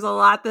feel like there's a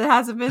lot that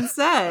hasn't been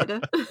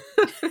said.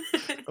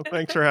 Well,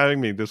 thanks for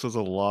having me. This was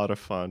a lot of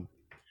fun.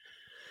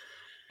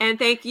 And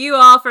thank you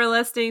all for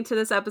listening to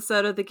this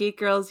episode of the Geek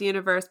Girls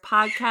Universe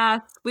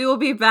podcast. We will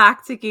be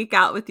back to geek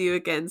out with you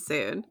again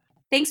soon.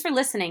 Thanks for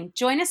listening.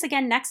 Join us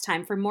again next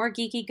time for more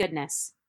geeky goodness.